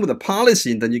 You come with a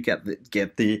policy, and then you get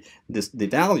the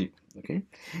value. Okay,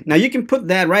 now you can put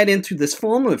that right into this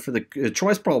formula for the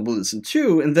choice probabilities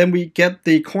too, and then we get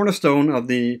the cornerstone of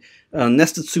the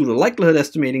nested pseudo likelihood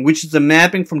estimating, which is the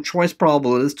mapping from choice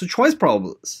probabilities to choice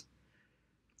probabilities.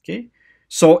 Okay,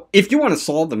 so if you want to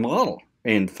solve the model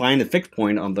and find a fixed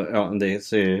point on the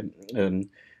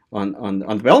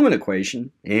Bellman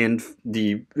equation and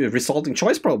the resulting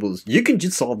choice probabilities, you can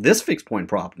just solve this fixed point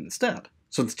problem instead.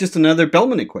 So it's just another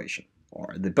Bellman equation,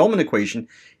 or the Bellman equation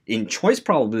in choice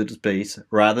probability space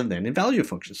rather than in value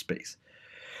function space.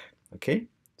 Okay,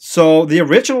 so the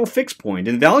original fixed point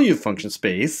in value function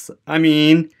space, I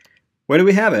mean, where do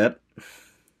we have it?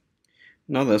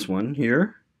 Not this one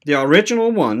here. The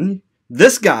original one,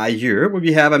 this guy here, where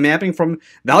we have a mapping from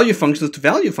value functions to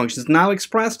value functions, now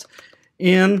expressed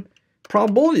in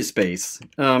probability space.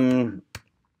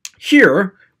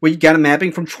 Here, we get a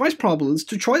mapping from choice probabilities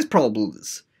to choice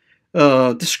probabilities,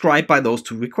 described by those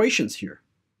two equations here.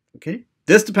 Okay,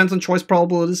 this depends on choice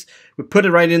probabilities. We put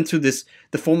it right into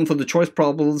the formula for the choice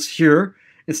probabilities here,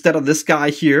 instead of this guy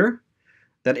here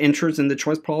that enters in the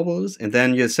choice probabilities, and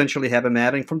then you essentially have a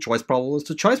mapping from choice probabilities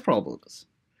to choice probabilities.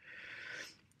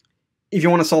 If you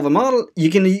want to solve a model,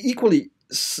 you can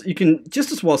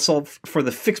just as well solve for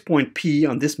the fixed point P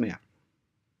on this map.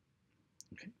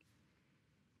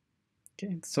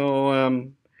 Okay,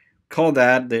 so call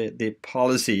that the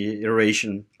policy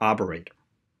iteration operator.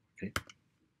 Okay.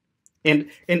 And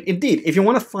indeed, if you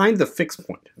want to find the fixed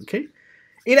point, okay,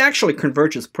 it actually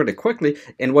converges pretty quickly.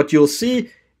 And what you'll see,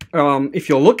 if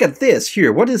you look at this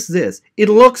here, what is this? It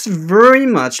looks very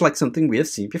much like something we have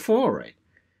seen before, right?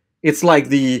 It's like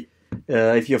the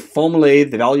if you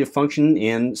formulate the value function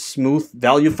in smooth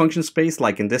value function space,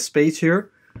 like in this space here,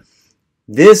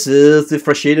 this is the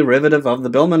Frechet derivative of the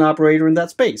Bellman operator in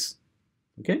that space.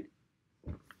 Okay?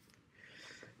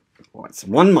 Well, it's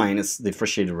 1 minus the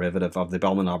Frechet derivative of the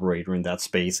Bellman operator in that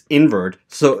space, inverted.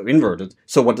 So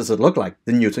what does it look like?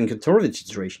 The Newton-Kotorovich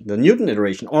iteration, the Newton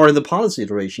iteration, or the policy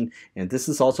iteration, and this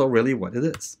is also really what it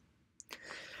is.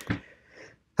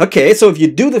 Okay, so if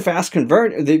you do the fast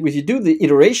convert, if you do the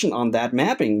iteration on that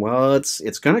mapping, well,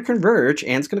 it's going to converge,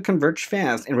 and it's going to converge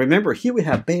fast. And remember, here we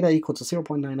have beta equal to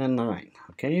 0.999.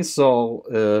 Okay,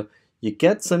 so you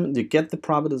get the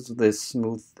probabilities of this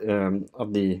smooth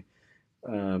of the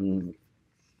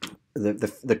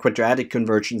quadratic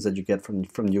conversions that you get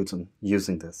from Newton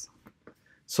using this.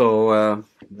 So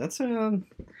that's a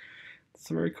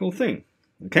very cool thing.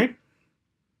 Okay.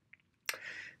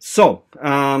 So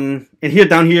and here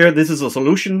down here, this is a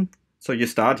solution. So you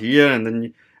start here, and then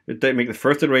you make the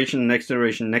first iteration, next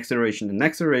iteration, next iteration, and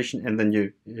next iteration, and then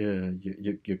you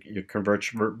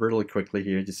converge really quickly.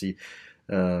 Here you see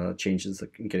changes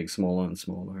getting smaller and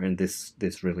smaller, and this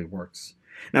really works.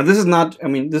 Now this is not,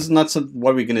 this is not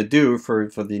what we're going to do for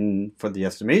the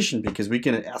estimation, because we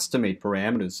can estimate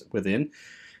parameters within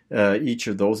each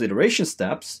of those iteration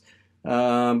steps.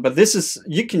 But this is,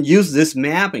 you can use this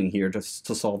mapping here to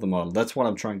solve the model. That's what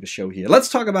I'm trying to show here. Let's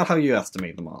talk about how you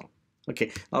estimate the model. Okay,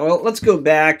 well, let's go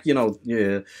back.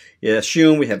 You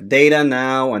assume we have data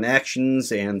now and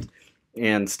actions and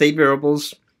state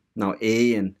variables. Now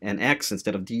A and X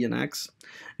instead of D and X.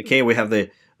 Okay, we have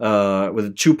the with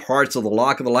the two parts of the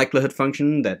log of the likelihood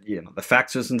function that the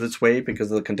factors in this way because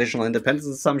of the conditional independence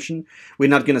assumption. We're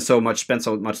not going to spend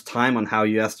so much time on how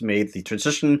you estimate the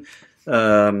transition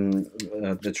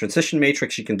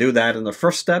matrix. You can do that in the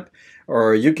first step,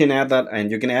 or you can add that, and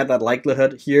you can add that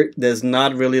likelihood here. There's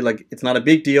not really it's not a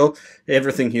big deal.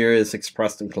 Everything here is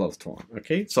expressed in closed form.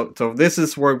 Okay, so this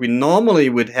is where we normally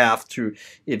would have to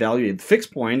evaluate the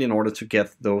fixed point in order to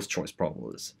get those choice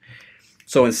probabilities.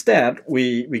 So instead,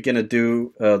 we're going to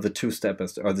do the two-step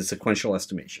or the sequential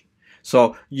estimation.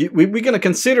 So we're going to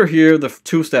consider here the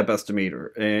two-step estimator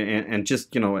and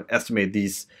just estimate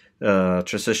these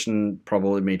transition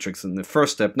probability matrix in the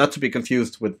first step, not to be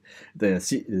confused with the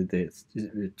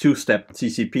two-step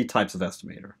CCP types of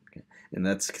estimator. Okay. In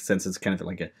that sense, it's kind of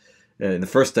like in the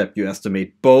first step, you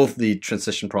estimate both the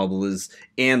transition probabilities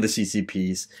and the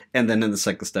CCPs, and then in the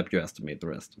second step, you estimate the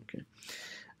rest. Okay.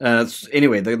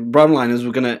 Anyway, the bottom line is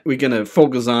we're gonna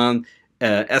focus on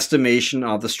estimation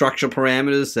of the structural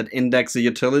parameters that index the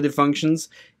utility functions,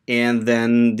 and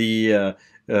then the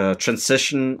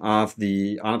transition of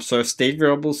the unobserved state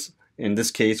variables. In this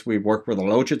case, we work with a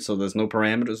Logit, so there's no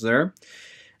parameters there,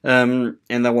 and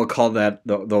then we'll call that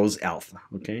those alpha.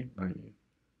 Okay.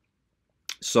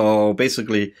 So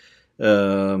basically,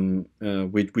 we're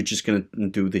just gonna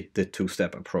do the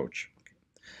two-step approach.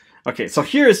 Okay, so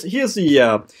here's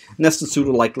the nested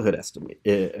pseudo likelihood estimate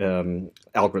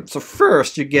algorithm. So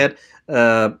first, you get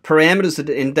parameters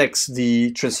that index the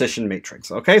transition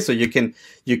matrix. Okay, so you can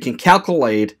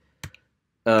calculate.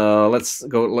 Let's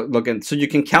go look at. So you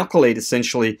can calculate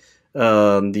essentially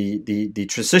the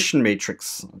transition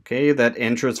matrix. Okay, that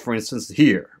enters, for instance,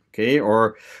 here. Okay,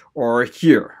 or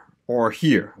here or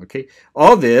here. Okay,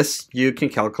 all this you can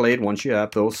calculate once you have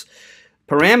those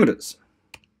parameters.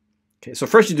 Okay, so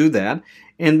first you do that,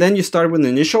 and then you start with an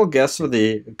initial guess for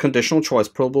the conditional choice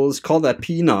probability. It's called that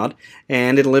P naught,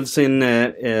 and it lives in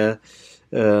on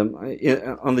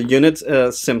the unit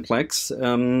simplex,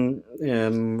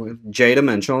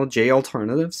 j-dimensional, j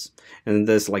alternatives, and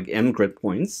there's like m grid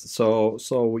points. So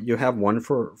you have one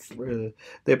for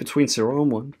they're between 0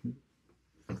 and 1.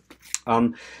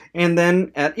 And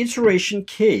then at iteration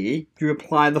k, you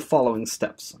apply the following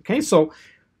steps. Okay, so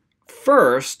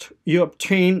first you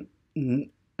obtain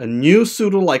a new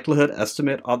pseudo likelihood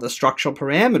estimate of the structural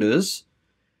parameters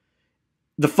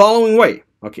the following way.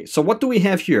 Okay, so what do we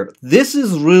have here? This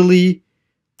is really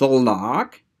the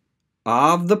log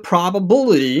of the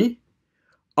probability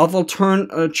of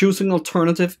choosing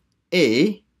alternative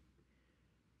A,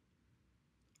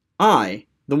 I,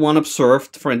 the one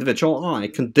observed for individual I,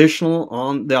 conditional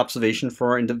on the observation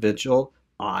for individual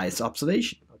I's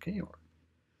observation, okay, or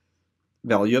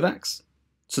value of X.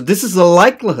 So this is the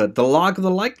likelihood, the log of the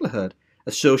likelihood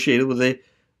associated with a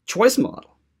choice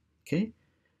model. Okay.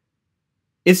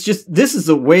 It's just, this is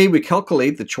the way we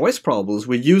calculate the choice probabilities.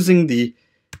 We're using the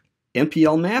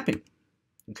NPL mapping,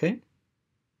 okay?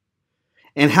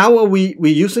 And how are we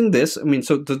using this? I mean,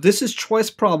 so this is choice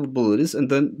probabilities, and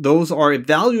then those are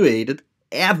evaluated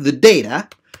at the data,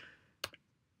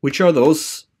 which are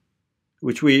those,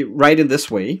 which we write in this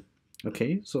way,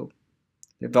 okay? So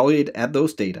evaluate at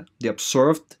those data, the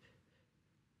observed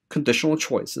conditional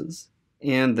choices,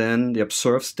 and then the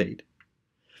observed state.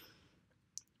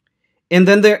 And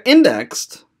then they're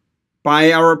indexed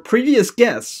by our previous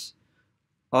guess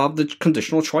of the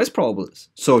conditional choice probabilities.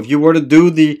 So if you were to do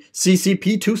the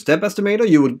CCP two-step estimator,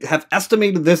 you would have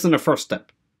estimated this in the first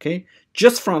step, okay?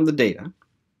 Just from the data.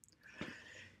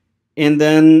 And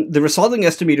then the resulting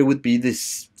estimator would be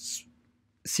this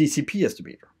CCP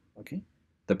estimator, okay?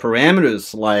 The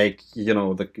parameters, like, you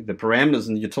know, the parameters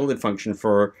in the utility function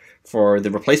for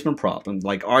the replacement problem,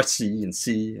 like RC and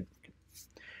C,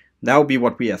 that would be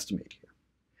what we estimate here.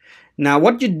 Now,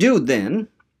 what you do then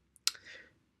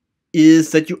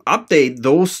is that you update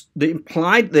those,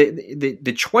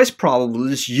 the choice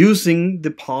probabilities using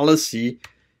the policy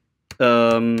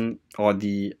or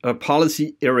the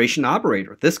policy iteration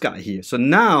operator, this guy here. So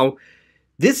now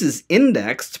this is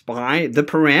indexed by the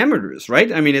parameters,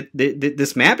 right? I mean,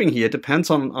 this mapping here depends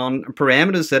on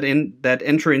parameters that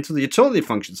enter into the utility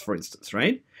functions, for instance,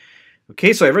 right?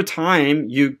 Okay, so every time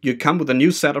you come with a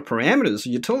new set of parameters,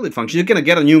 utility function, you're going to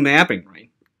get a new mapping, right?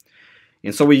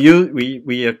 And so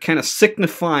we kind of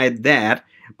signified that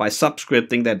by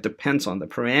subscripting that depends on the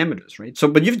parameters, right? So,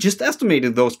 but you've just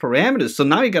estimated those parameters, so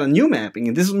now you got a new mapping,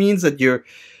 and this means that you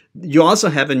also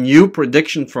have a new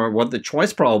prediction for what the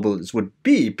choice probabilities would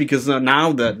be, because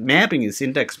now the mapping is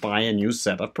indexed by a new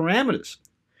set of parameters.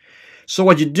 So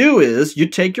what you do is you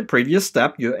take your previous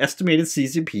step, your estimated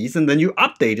CCPs, and then you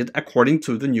update it according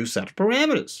to the new set of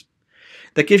parameters.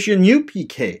 That gives you a new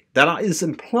PK that is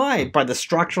implied by the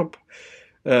structural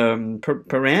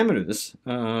parameters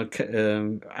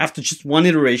after just one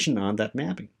iteration on that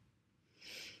mapping.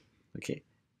 Okay,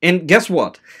 and guess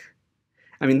what?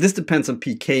 I mean, this depends on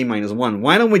PK minus 1.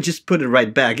 Why don't we just put it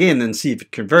right back in and see if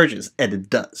it converges? And it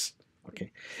does.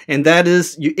 Okay, and that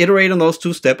is, you iterate on those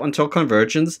two steps until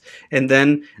convergence, and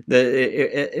then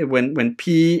when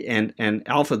P and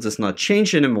alpha does not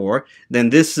change anymore, then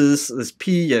this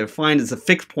P you find is a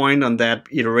fixed point on that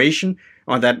iteration,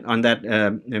 on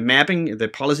that mapping, the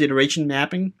policy iteration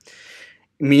mapping,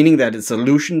 meaning that it's a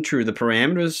solution to the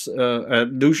parameters,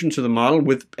 solution to the model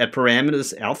at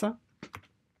parameters alpha,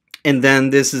 and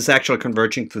then this is actually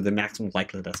converging to the maximum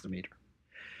likelihood estimator.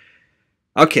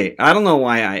 Okay, I don't know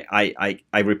why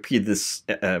I repeat this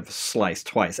slice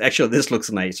twice. Actually, this looks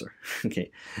nicer.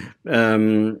 Okay,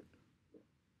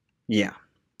 yeah.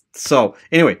 So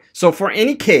anyway, so for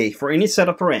any k, for any set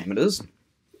of parameters,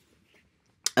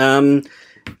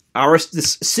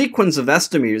 this sequence of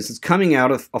estimators is coming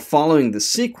out of following the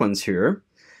sequence here.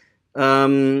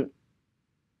 You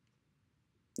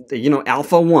know,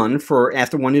 alpha 1 for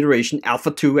after one iteration,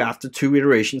 alpha 2 after two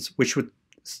iterations, which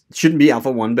shouldn't be alpha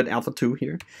 1, but alpha 2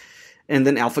 here. And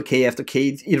then alpha k after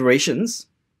k iterations.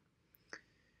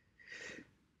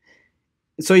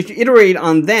 So if you iterate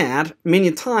on that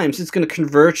many times, it's going to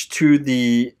converge to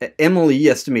the MLE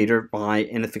estimator by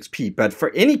NFXP. But for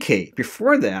any k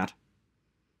before that,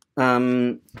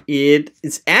 it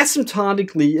is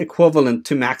asymptotically equivalent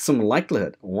to maximum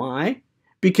likelihood. Why?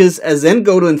 Because as n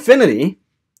go to infinity,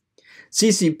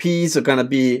 CCPs are going to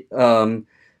be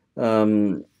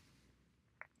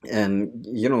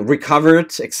you know,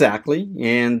 recovered exactly,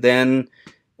 and then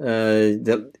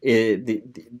this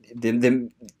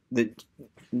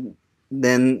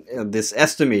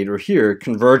estimator here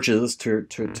converges to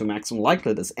maximum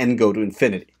likelihood as n go to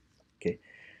infinity. Okay,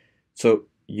 so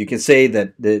you can say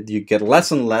that you get less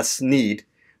and less need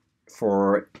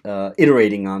for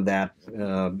iterating on that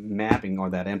mapping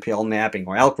or that NPL mapping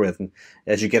or algorithm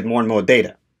as you get more and more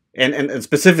data, and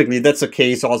specifically that's the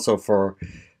case also for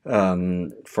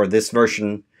this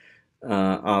version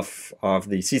of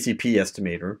the CCP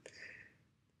estimator.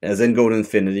 As n go to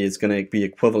infinity, it's going to be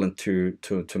equivalent to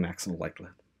maximum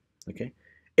likelihood. Okay,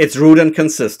 it's root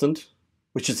inconsistent,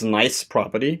 which is a nice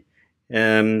property,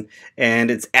 and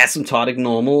it's asymptotic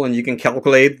normal, and you can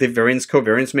calculate the variance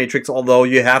covariance matrix, although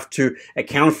you have to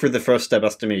account for the first step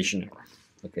estimation error.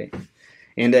 Okay,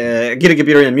 and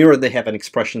Aguirregabiria and Mira, they have an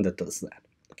expression that does that.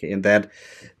 Okay, and that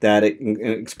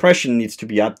expression needs to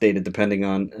be updated depending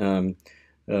on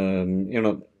you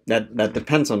know, that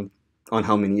depends on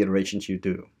how many iterations you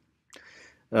do.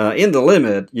 In the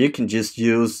limit, you can just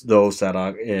use those that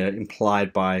are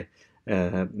implied by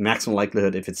maximum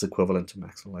likelihood if it's equivalent to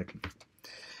maximum likelihood.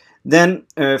 Then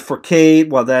for k,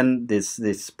 well then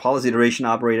this policy iteration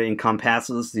operator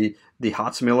encompasses the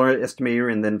Hotz-Miller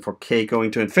estimator, and then for k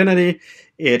going to infinity,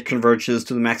 it converges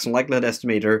to the maximum likelihood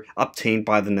estimator obtained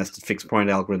by the nested fixed point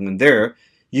algorithm. And there,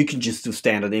 you can just do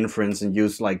standard inference and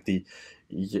use like the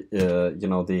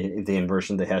the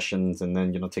inversion, the Hessians, and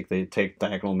then take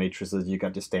diagonal matrices. You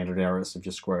got the standard errors of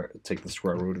just take the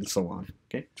square root and so on.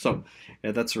 Okay, so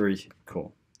that's very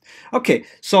cool. Okay,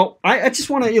 so I just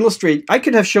want to illustrate. I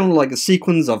could have shown like a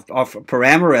sequence of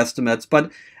parameter estimates,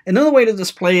 but another way to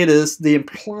display it is the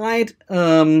implied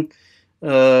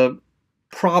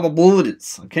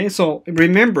probabilities. Okay, so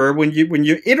remember when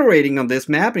you're iterating on this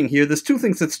mapping here, there's two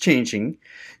things that's changing.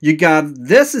 You got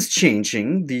this is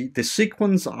changing the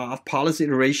sequence of policy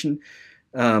iteration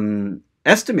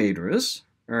estimators.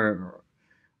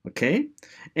 Okay,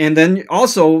 and then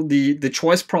also the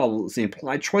choice probabilities, the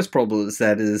implied choice probabilities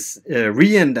that is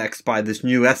re-indexed by this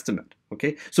new estimate.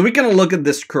 Okay, so we're gonna look at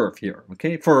this curve here.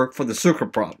 Okay, for the circle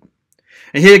problem,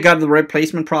 and here you got the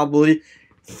replacement probability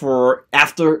for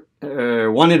after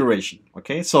one iteration.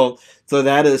 Okay, so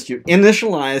that is you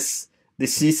initialize the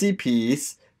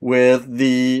CCPs with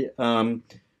the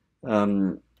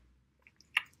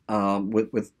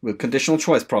with conditional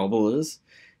choice probabilities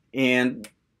and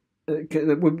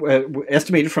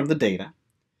estimated from the data,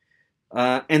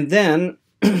 and then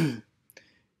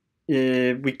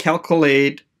we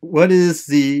calculate what is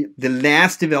the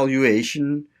last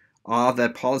evaluation of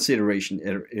that policy iteration.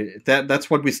 That's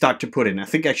what we start to put in. I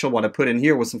think actually what I put in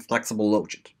here was some flexible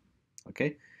Logit.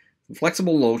 Okay,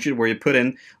 flexible Logit where you put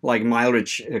in like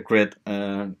mileage grid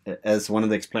as one of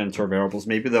the explanatory variables.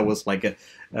 Maybe there was like a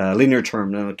linear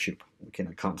term, not a cube, okay,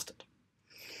 a constant.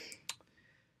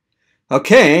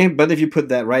 Okay, but if you put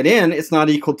that right in, it's not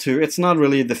equal to, it's not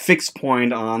really the fixed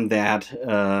point on that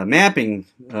mapping,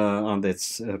 on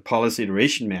this policy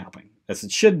iteration mapping, as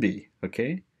it should be,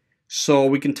 okay? So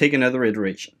we can take another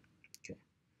iteration, okay?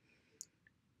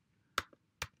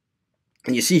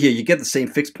 And you see here, you get the same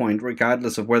fixed point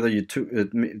regardless of whether you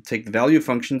take the value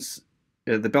functions,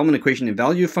 the Bellman equation in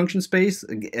value function space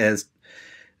as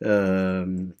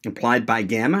implied by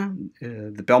gamma,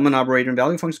 the Bellman operator in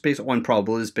value function space, or in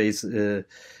probability space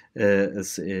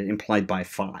is implied by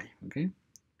phi. Okay.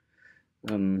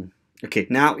 Okay.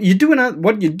 Now you do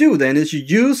what you do then is you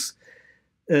use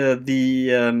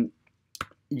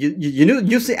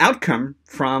use the outcome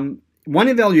from one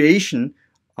evaluation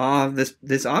of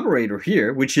this operator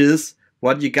here, which is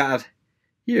what you got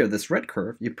here, this red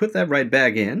curve. You put that right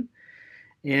back in,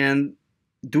 and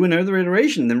do another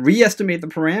iteration, then re-estimate the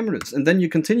parameters, and then you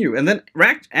continue. And then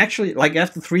actually, like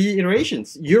after 3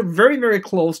 iterations, you're very, very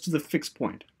close to the fixed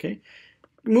point, okay?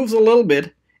 It moves a little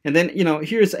bit, and then,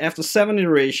 here's after 7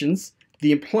 iterations,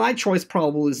 the implied choice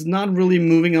probable is not really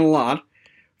moving a lot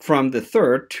from the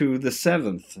 3rd to the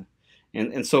 7th.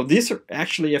 And so these are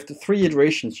actually, after 3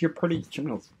 iterations, you're pretty,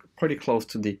 pretty close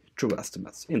to the true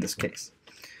estimates in this case.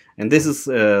 And this is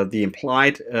the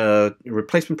implied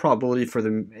replacement probability for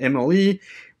the MLE,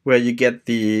 where you get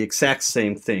the exact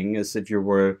same thing as if you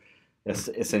were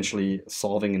essentially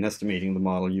solving and estimating the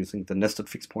model using the nested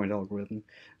fixed point algorithm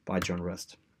by John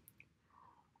ReStud.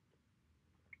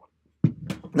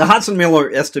 The Hotz and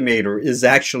Miller estimator is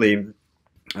actually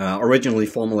originally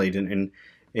formulated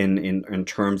in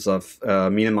terms of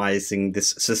minimizing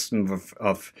this system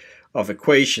of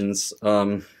equations.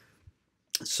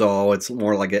 So it's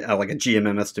more like a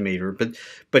GMM estimator,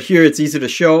 but here it's easy to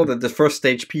show that the first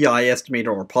stage PI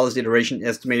estimator or policy iteration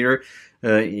estimator,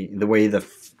 the way the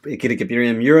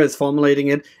Aguirregabiria and Mira is formulating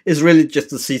it, is really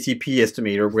just the CCP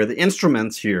estimator, where the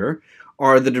instruments here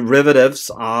are the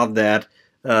derivatives of that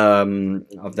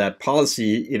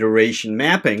policy iteration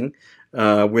mapping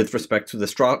with respect to the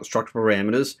structural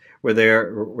parameters, where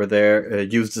they're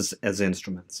used as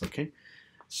instruments. Okay,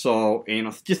 so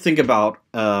just think about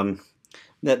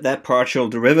that partial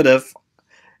derivative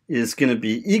is going to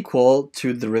be equal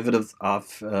to the derivative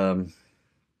of the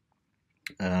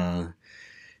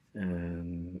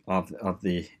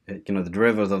the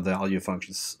derivative of the value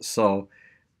functions. So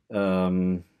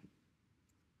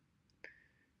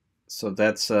so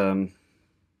that's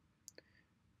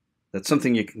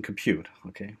something you can compute.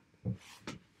 Okay.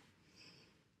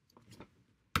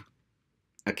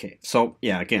 Okay, so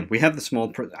yeah, again, we have the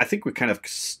small. I think we kind of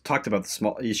talked about the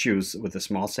small issues with the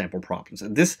small sample problems,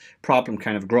 and this problem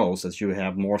kind of grows as you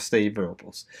have more state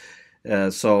variables.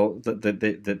 So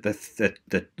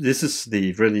this is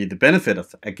really the benefit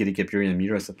of Aguirregabiria and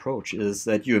Mira's approach, is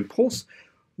that you impose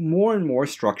more and more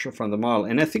structure from the model.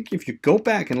 And I think if you go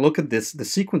back and look at the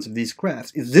sequence of these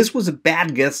graphs, this was a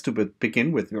bad guess to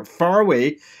begin with. You're far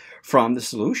away from the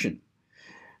solution.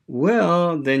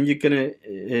 well, then you're gonna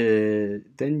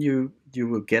then you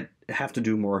will have to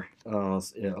do more a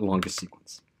longer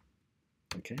sequence.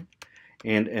 Okay,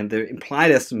 and the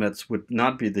implied estimates would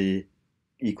not be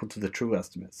equal to the true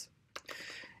estimates,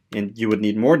 and you would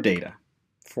need more data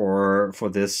for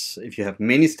this. If you have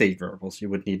many state variables, you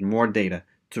would need more data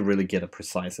to really get a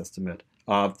precise estimate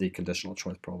of the conditional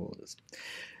choice probabilities.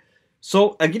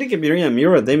 So Aguirregabiria and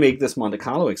Mira, they make this Monte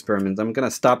Carlo experiment. I'm going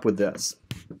to stop with this.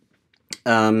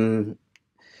 What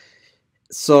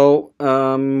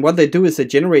they do is they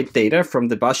generate data from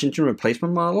the Gaussian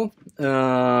replacement model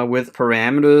with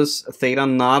parameters theta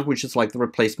naught, which is like the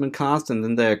replacement cost, and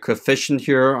then the coefficient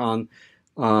here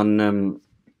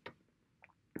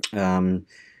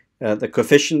the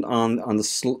coefficient on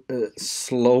the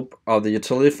slope of the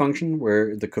utility function,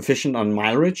 where the coefficient on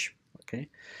mileage. Okay,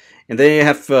 and they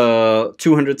have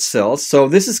 200 cells. So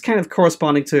this is kind of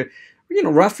corresponding to,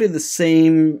 roughly the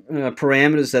same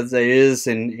parameters as there is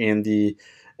in the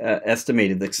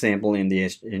estimated example in the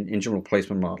engine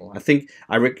replacement model. I think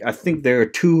there are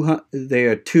two.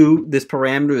 This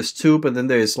parameter is 2, but then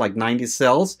there's like 90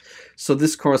 cells. So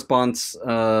this corresponds,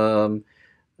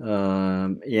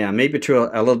 maybe to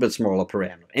a little bit smaller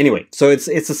parameter. Anyway, so it's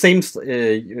the same.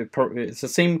 It's the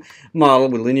same model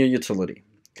with linear utility.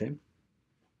 Okay.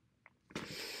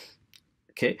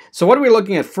 Okay, so what we're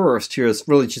looking at first here is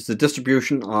really just the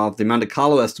distribution of the Monte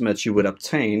Carlo estimates you would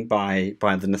obtain by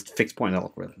the fixed point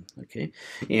algorithm. Okay,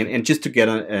 and just to get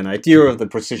an idea of the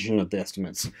precision of the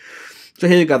estimates. So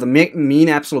here you got the mean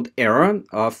absolute error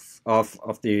of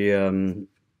the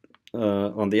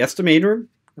on the estimator.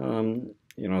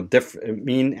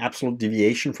 Mean absolute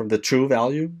deviation from the true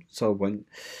value. So when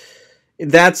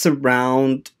that's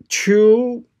around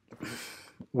 2,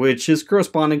 which is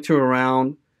corresponding to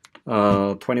around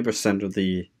 20% of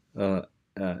the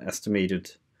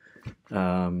estimated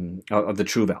of the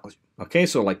true value. Okay,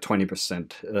 so like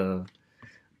 20%.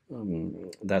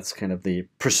 That's kind of the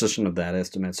precision of that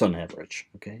estimate. So on average,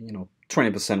 okay,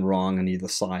 20% wrong on either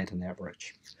side on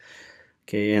average.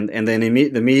 Okay, and then the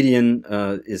median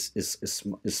is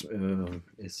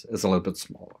a little bit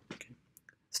smaller. Okay,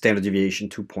 standard deviation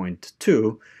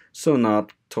 2.2, so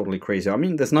not totally crazy. I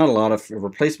mean, there's not a lot of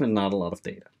replacement, not a lot of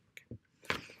data.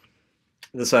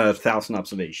 There's 1,000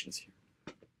 observations here.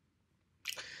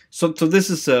 So this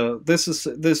is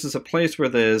a place where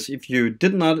there's, if you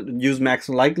did not use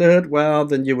maximum likelihood, well,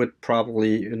 then you would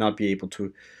probably not be able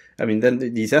to. I mean, then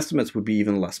these estimates would be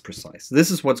even less precise.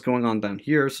 This is what's going on down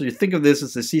here. So you think of this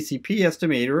as a CCP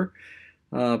estimator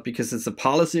because it's a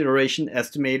policy iteration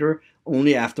estimator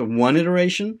only after one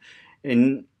iteration,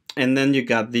 and then you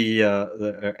got the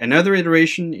another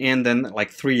iteration, and then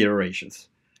like 3 iterations,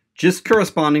 just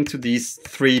corresponding to these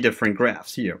 3 different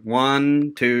graphs here,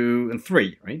 1, 2, and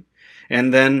 3, right?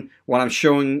 And then what I'm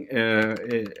showing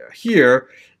here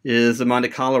is the Monte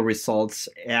Carlo results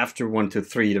after 1 to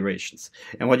 3 iterations.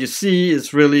 And what you see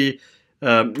is really,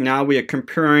 now we are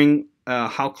comparing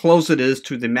how close it is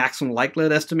to the maximum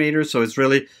likelihood estimator. So it's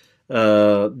really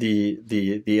the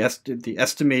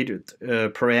estimated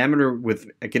parameter with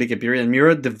Aguirregabiria and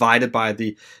Mira divided by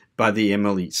the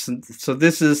MLE. So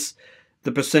this is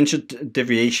the percentage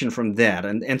deviation from that,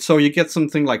 and so you get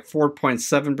something like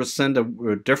 4.7%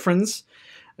 of difference.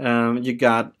 You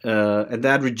got and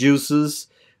that reduces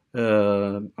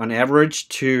on average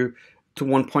to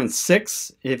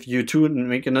 1.6 if you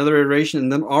make another iteration,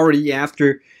 and then already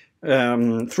after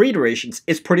 3 iterations,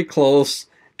 it's pretty close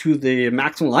to the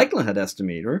maximum likelihood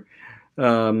estimator,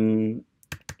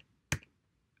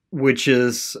 which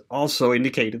is also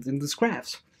indicated in these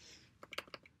graphs.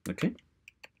 Okay.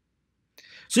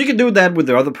 So you can do that with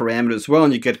the other parameters as well,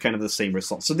 and you get kind of the same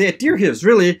result. So the idea here is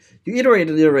really you iterate,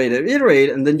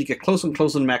 and then you get closer and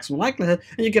closer to maximum likelihood,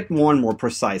 and you get more and more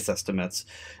precise estimates.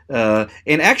 And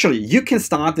actually, you can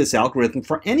start this algorithm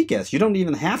for any guess. You don't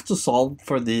even have to solve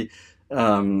for the.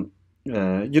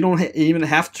 You don't even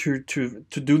have to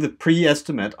do the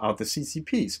pre-estimate of the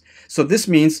CCPs. So this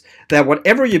means that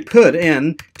whatever you put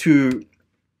in to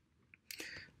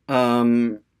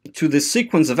the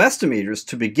sequence of estimators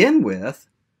to begin with,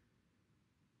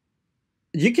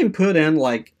 you can put in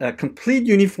like a complete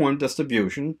uniform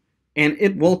distribution, and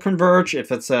it will converge if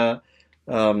it's a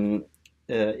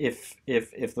if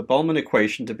the Bellman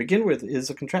equation to begin with is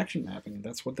a contraction mapping, and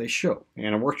that's what they show,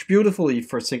 and it works beautifully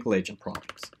for single agent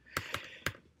projects.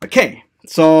 Okay,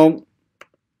 so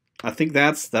I think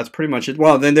that's pretty much it.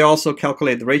 Well, then they also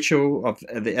calculate the ratio of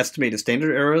the estimated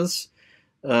standard errors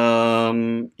in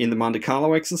the Monte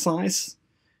Carlo exercise.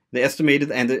 The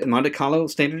estimated and the Monte Carlo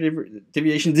standard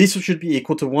deviation, these should be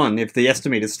equal to 1 if the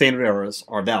estimated standard errors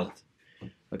are valid.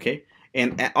 Okay,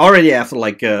 And already after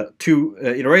like 2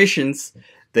 iterations,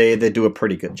 they do a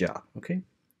pretty good job. Okay,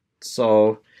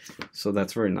 so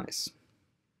that's very nice.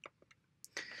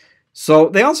 So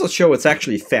they also show it's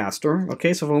actually faster.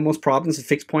 Okay, so for most problems, the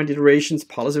fixed point iterations,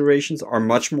 policy iterations are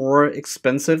much more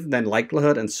expensive than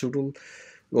likelihood and pseudo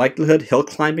likelihood hill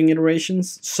climbing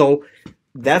iterations. So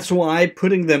that's why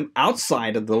putting them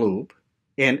outside of the loop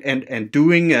and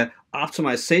doing a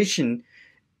optimization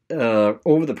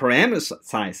over the parameter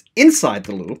size inside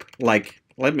the loop, like,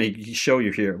 let me show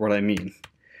you here what I mean.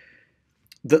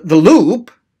 The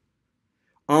loop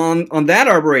on that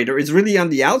operator is really on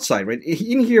the outside, right?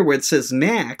 In here where it says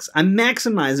max, I'm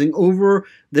maximizing over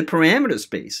the parameter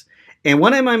space. And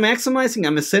what am I maximizing?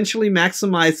 I'm essentially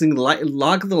maximizing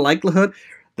log of the likelihood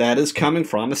that is coming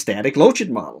from a static Logit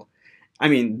model. I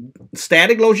mean,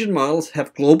 static Logit models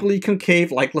have globally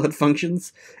concave likelihood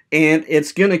functions, and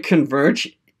it's going to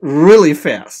converge really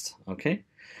fast, okay?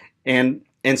 And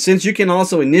since you can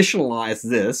also initialize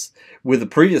this with the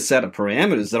previous set of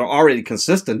parameters that are already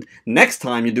consistent, next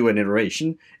time you do an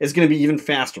iteration, it's going to be even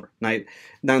faster.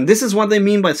 Now, this is what they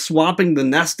mean by swapping the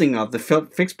nesting of the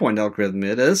fixed point algorithm.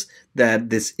 It is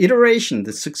that this iteration,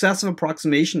 the successive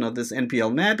approximation of this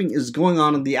NPL mapping is going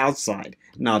on the outside,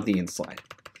 not the inside.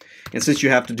 And since you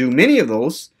have to do many of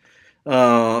those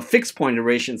fixed point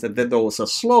iterations and then those are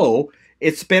slow,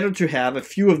 it's better to have a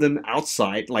few of them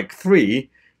outside, like 3,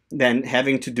 than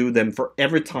having to do them for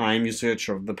every time you search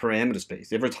for the parameter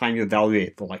space, every time you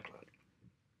evaluate the likelihood.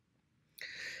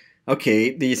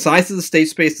 Okay, the size of the state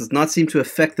space does not seem to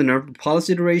affect the number of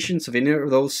policy iterations of any of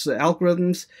those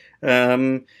algorithms.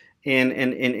 And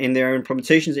in their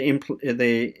implementations,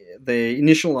 they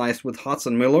initialized with Hotz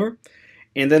and Miller.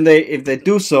 And then if they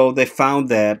do so, they found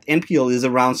that NPL is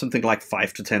around something like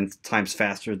 5 to 10 times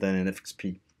faster than an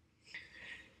FXP.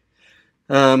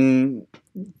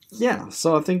 Yeah,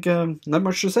 so I think not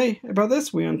much to say about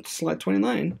this. We're on slide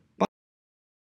 29.